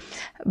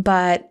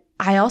 But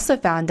I also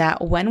found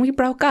that when we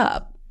broke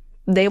up,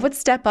 they would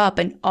step up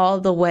in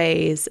all the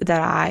ways that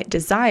I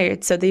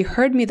desired. So they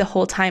heard me the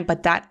whole time,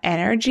 but that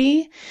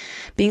energy,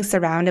 being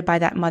surrounded by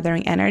that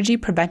mothering energy,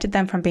 prevented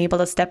them from being able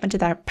to step into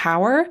that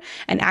power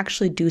and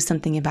actually do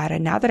something about it.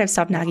 Now that I've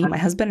stopped nagging my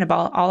husband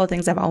about all the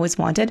things I've always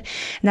wanted,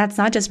 and that's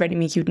not just ready to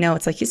make you know,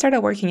 it's like he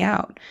started working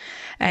out.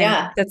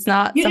 And that's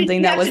not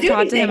something that was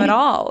taught to him at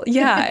all.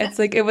 Yeah, it's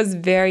like it was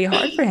very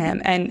hard for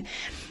him. And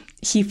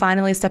he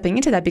finally stepping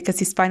into that because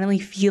he's finally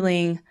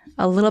feeling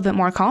a little bit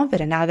more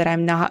confident now that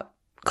I'm not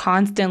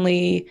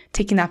constantly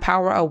taking that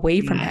power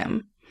away from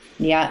him.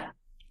 Yeah,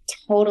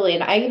 totally.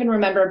 And I even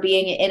remember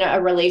being in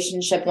a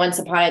relationship once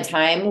upon a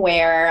time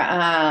where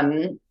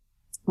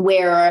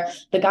where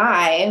the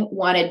guy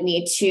wanted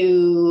me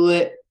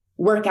to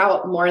work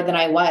out more than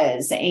I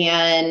was,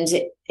 and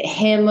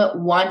him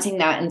wanting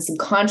that and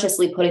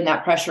subconsciously putting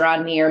that pressure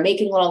on me or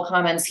making little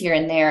comments here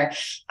and there,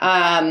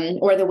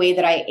 or the way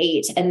that I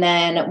ate. And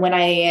then when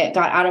I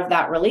got out of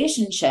that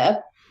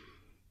relationship,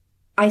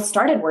 I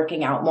started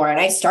working out more and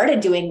I started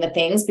doing the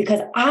things because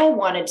I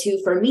wanted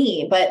to for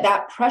me, but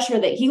that pressure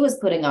that he was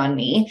putting on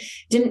me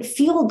didn't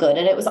feel good.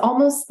 And it was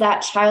almost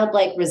that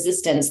childlike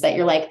resistance that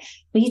you're like,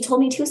 well, you told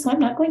me to, so I'm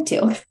not going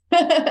to.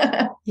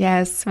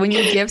 Yes. When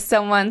you give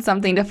someone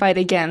something to fight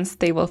against,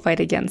 they will fight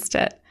against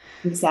it.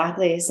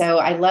 Exactly. So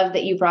I love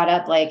that you brought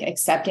up like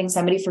accepting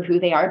somebody for who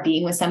they are,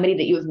 being with somebody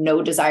that you have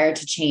no desire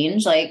to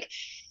change. Like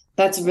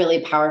that's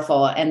really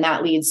powerful. And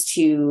that leads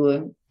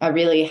to a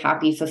really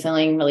happy,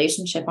 fulfilling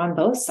relationship on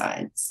both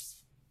sides.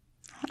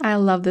 I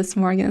love this,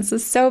 Morgan. This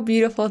is so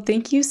beautiful.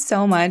 Thank you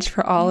so much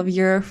for all of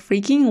your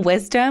freaking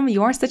wisdom.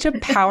 You are such a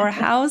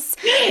powerhouse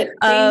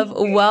of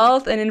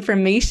wealth and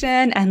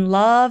information and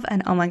love.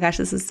 And oh my gosh,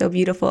 this is so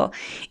beautiful.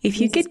 If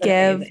you could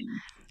give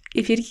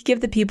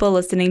the people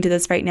listening to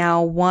this right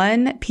now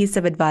one piece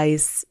of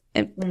advice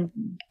in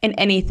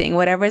anything,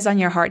 whatever is on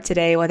your heart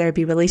today, whether it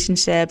be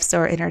relationships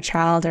or inner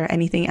child or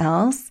anything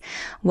else,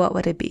 what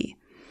would it be?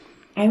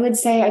 I would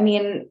say, I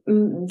mean,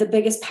 the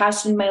biggest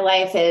passion in my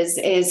life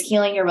is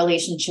healing your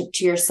relationship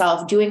to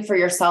yourself, doing for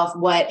yourself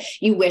what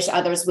you wish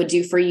others would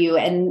do for you.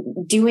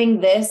 And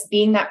doing this,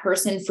 being that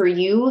person for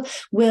you,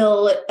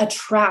 will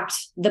attract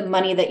the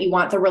money that you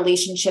want, the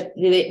relationship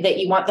that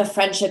you want, the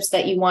friendships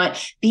that you want.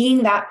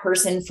 Being that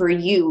person for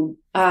you,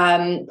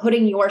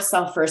 putting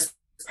yourself first,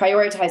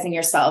 prioritizing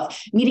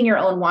yourself, meeting your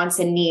own wants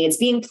and needs,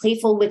 being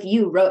playful with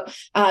you,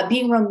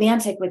 being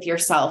romantic with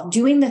yourself,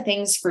 doing the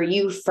things for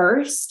you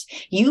first,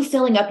 you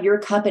filling up your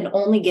cup and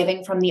only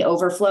giving from the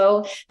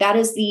overflow. That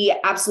is the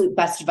absolute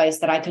best advice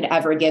that I could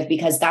ever give,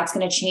 because that's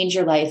going to change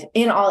your life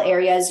in all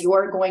areas.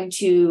 You're going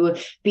to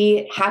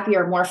be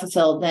happier, more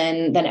fulfilled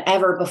than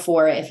ever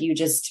before if you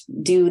just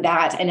do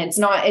that. And it's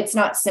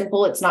not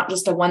simple. It's not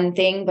just a one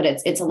thing, but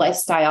it's a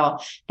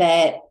lifestyle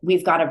that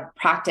we've got to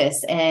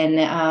practice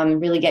and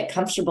really get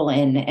comfortable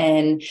in.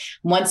 And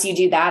once you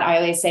do that, I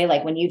always say,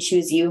 like, when you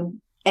choose you,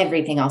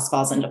 everything else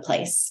falls into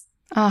place.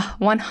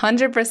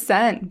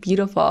 100%.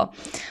 Beautiful.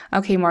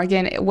 Okay,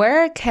 Morgan,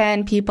 where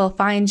can people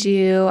find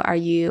you? Are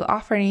you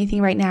offering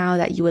anything right now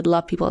that you would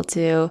love people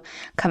to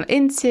come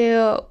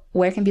into?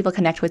 Where can people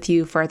connect with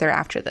you further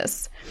after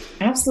this?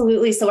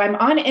 Absolutely. So I'm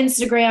on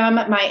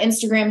Instagram. My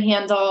Instagram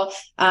handle,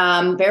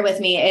 bear with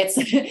me, it's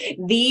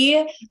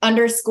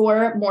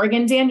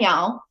 _Morgan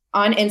Danielle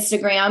on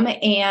Instagram.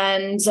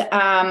 And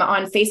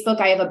on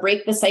Facebook, I have a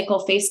Break the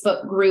Cycle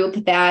Facebook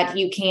group that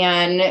you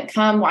can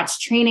come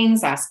watch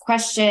trainings, ask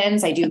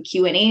questions. I do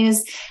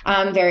Q&As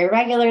very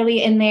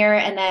regularly in there.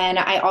 And then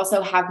I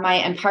also have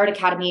my Empowered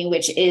Academy,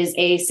 which is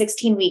a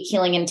 16-week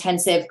healing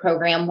intensive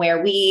program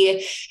where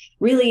we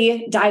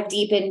really dive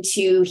deep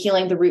into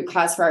healing the root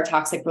cause for our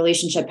toxic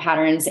relationship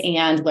patterns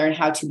and learn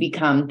how to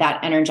become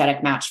that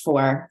energetic match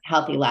for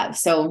healthy love.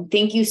 So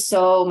thank you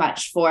so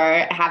much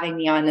for having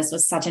me on. This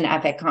was such an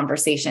epic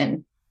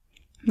conversation.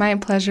 My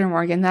pleasure,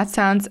 Morgan. That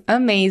sounds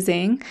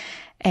amazing.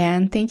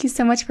 And thank you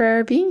so much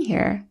for being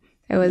here.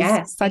 It was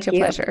such a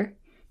pleasure.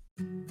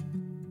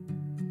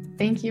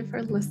 Thank you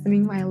for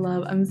listening, my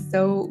love. I'm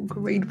so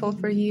grateful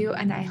for you,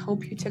 and I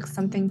hope you took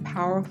something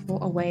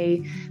powerful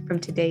away from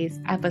today's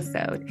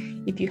episode.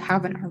 If you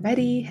haven't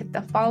already, hit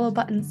the follow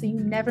button so you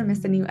never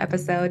miss a new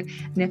episode.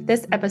 And if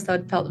this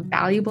episode felt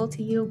valuable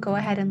to you, go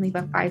ahead and leave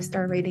a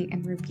 5-star rating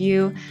and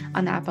review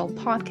on the Apple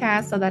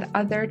Podcast so that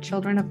other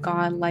children of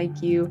God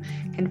like you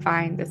can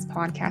find this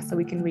podcast so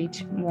we can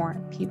reach more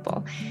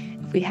people.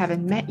 If we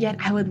haven't met yet,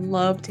 I would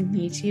love to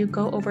meet you.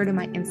 Go over to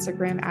my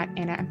Instagram at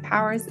Anna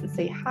Empowers and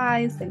say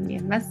hi, send me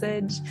a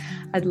message.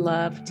 I'd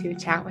love to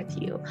chat with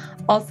you.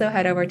 Also,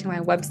 head over to my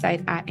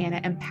website at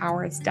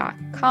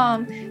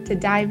annaempowers.com to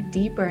dive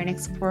deeper and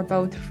explore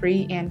both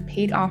free and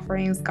paid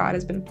offerings God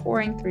has been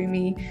pouring through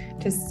me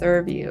to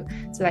serve you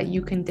so that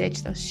you can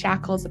ditch those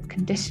shackles of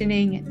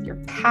conditioning and your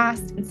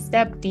past and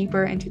step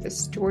deeper into the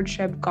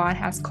stewardship God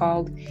has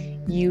called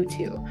you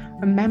to.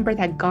 Remember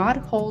that God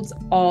holds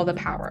all the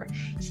power.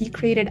 He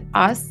created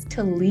us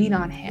to lean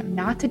on Him,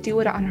 not to do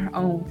it on our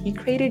own. He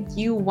created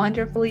you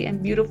wonderfully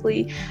and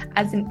beautifully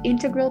as an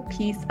integral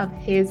piece of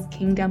His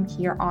kingdom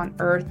here on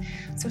earth.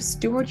 So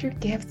steward your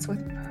gifts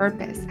with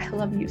purpose. I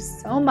love you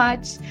so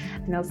much,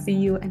 and I'll see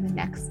you in the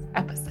next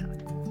episode.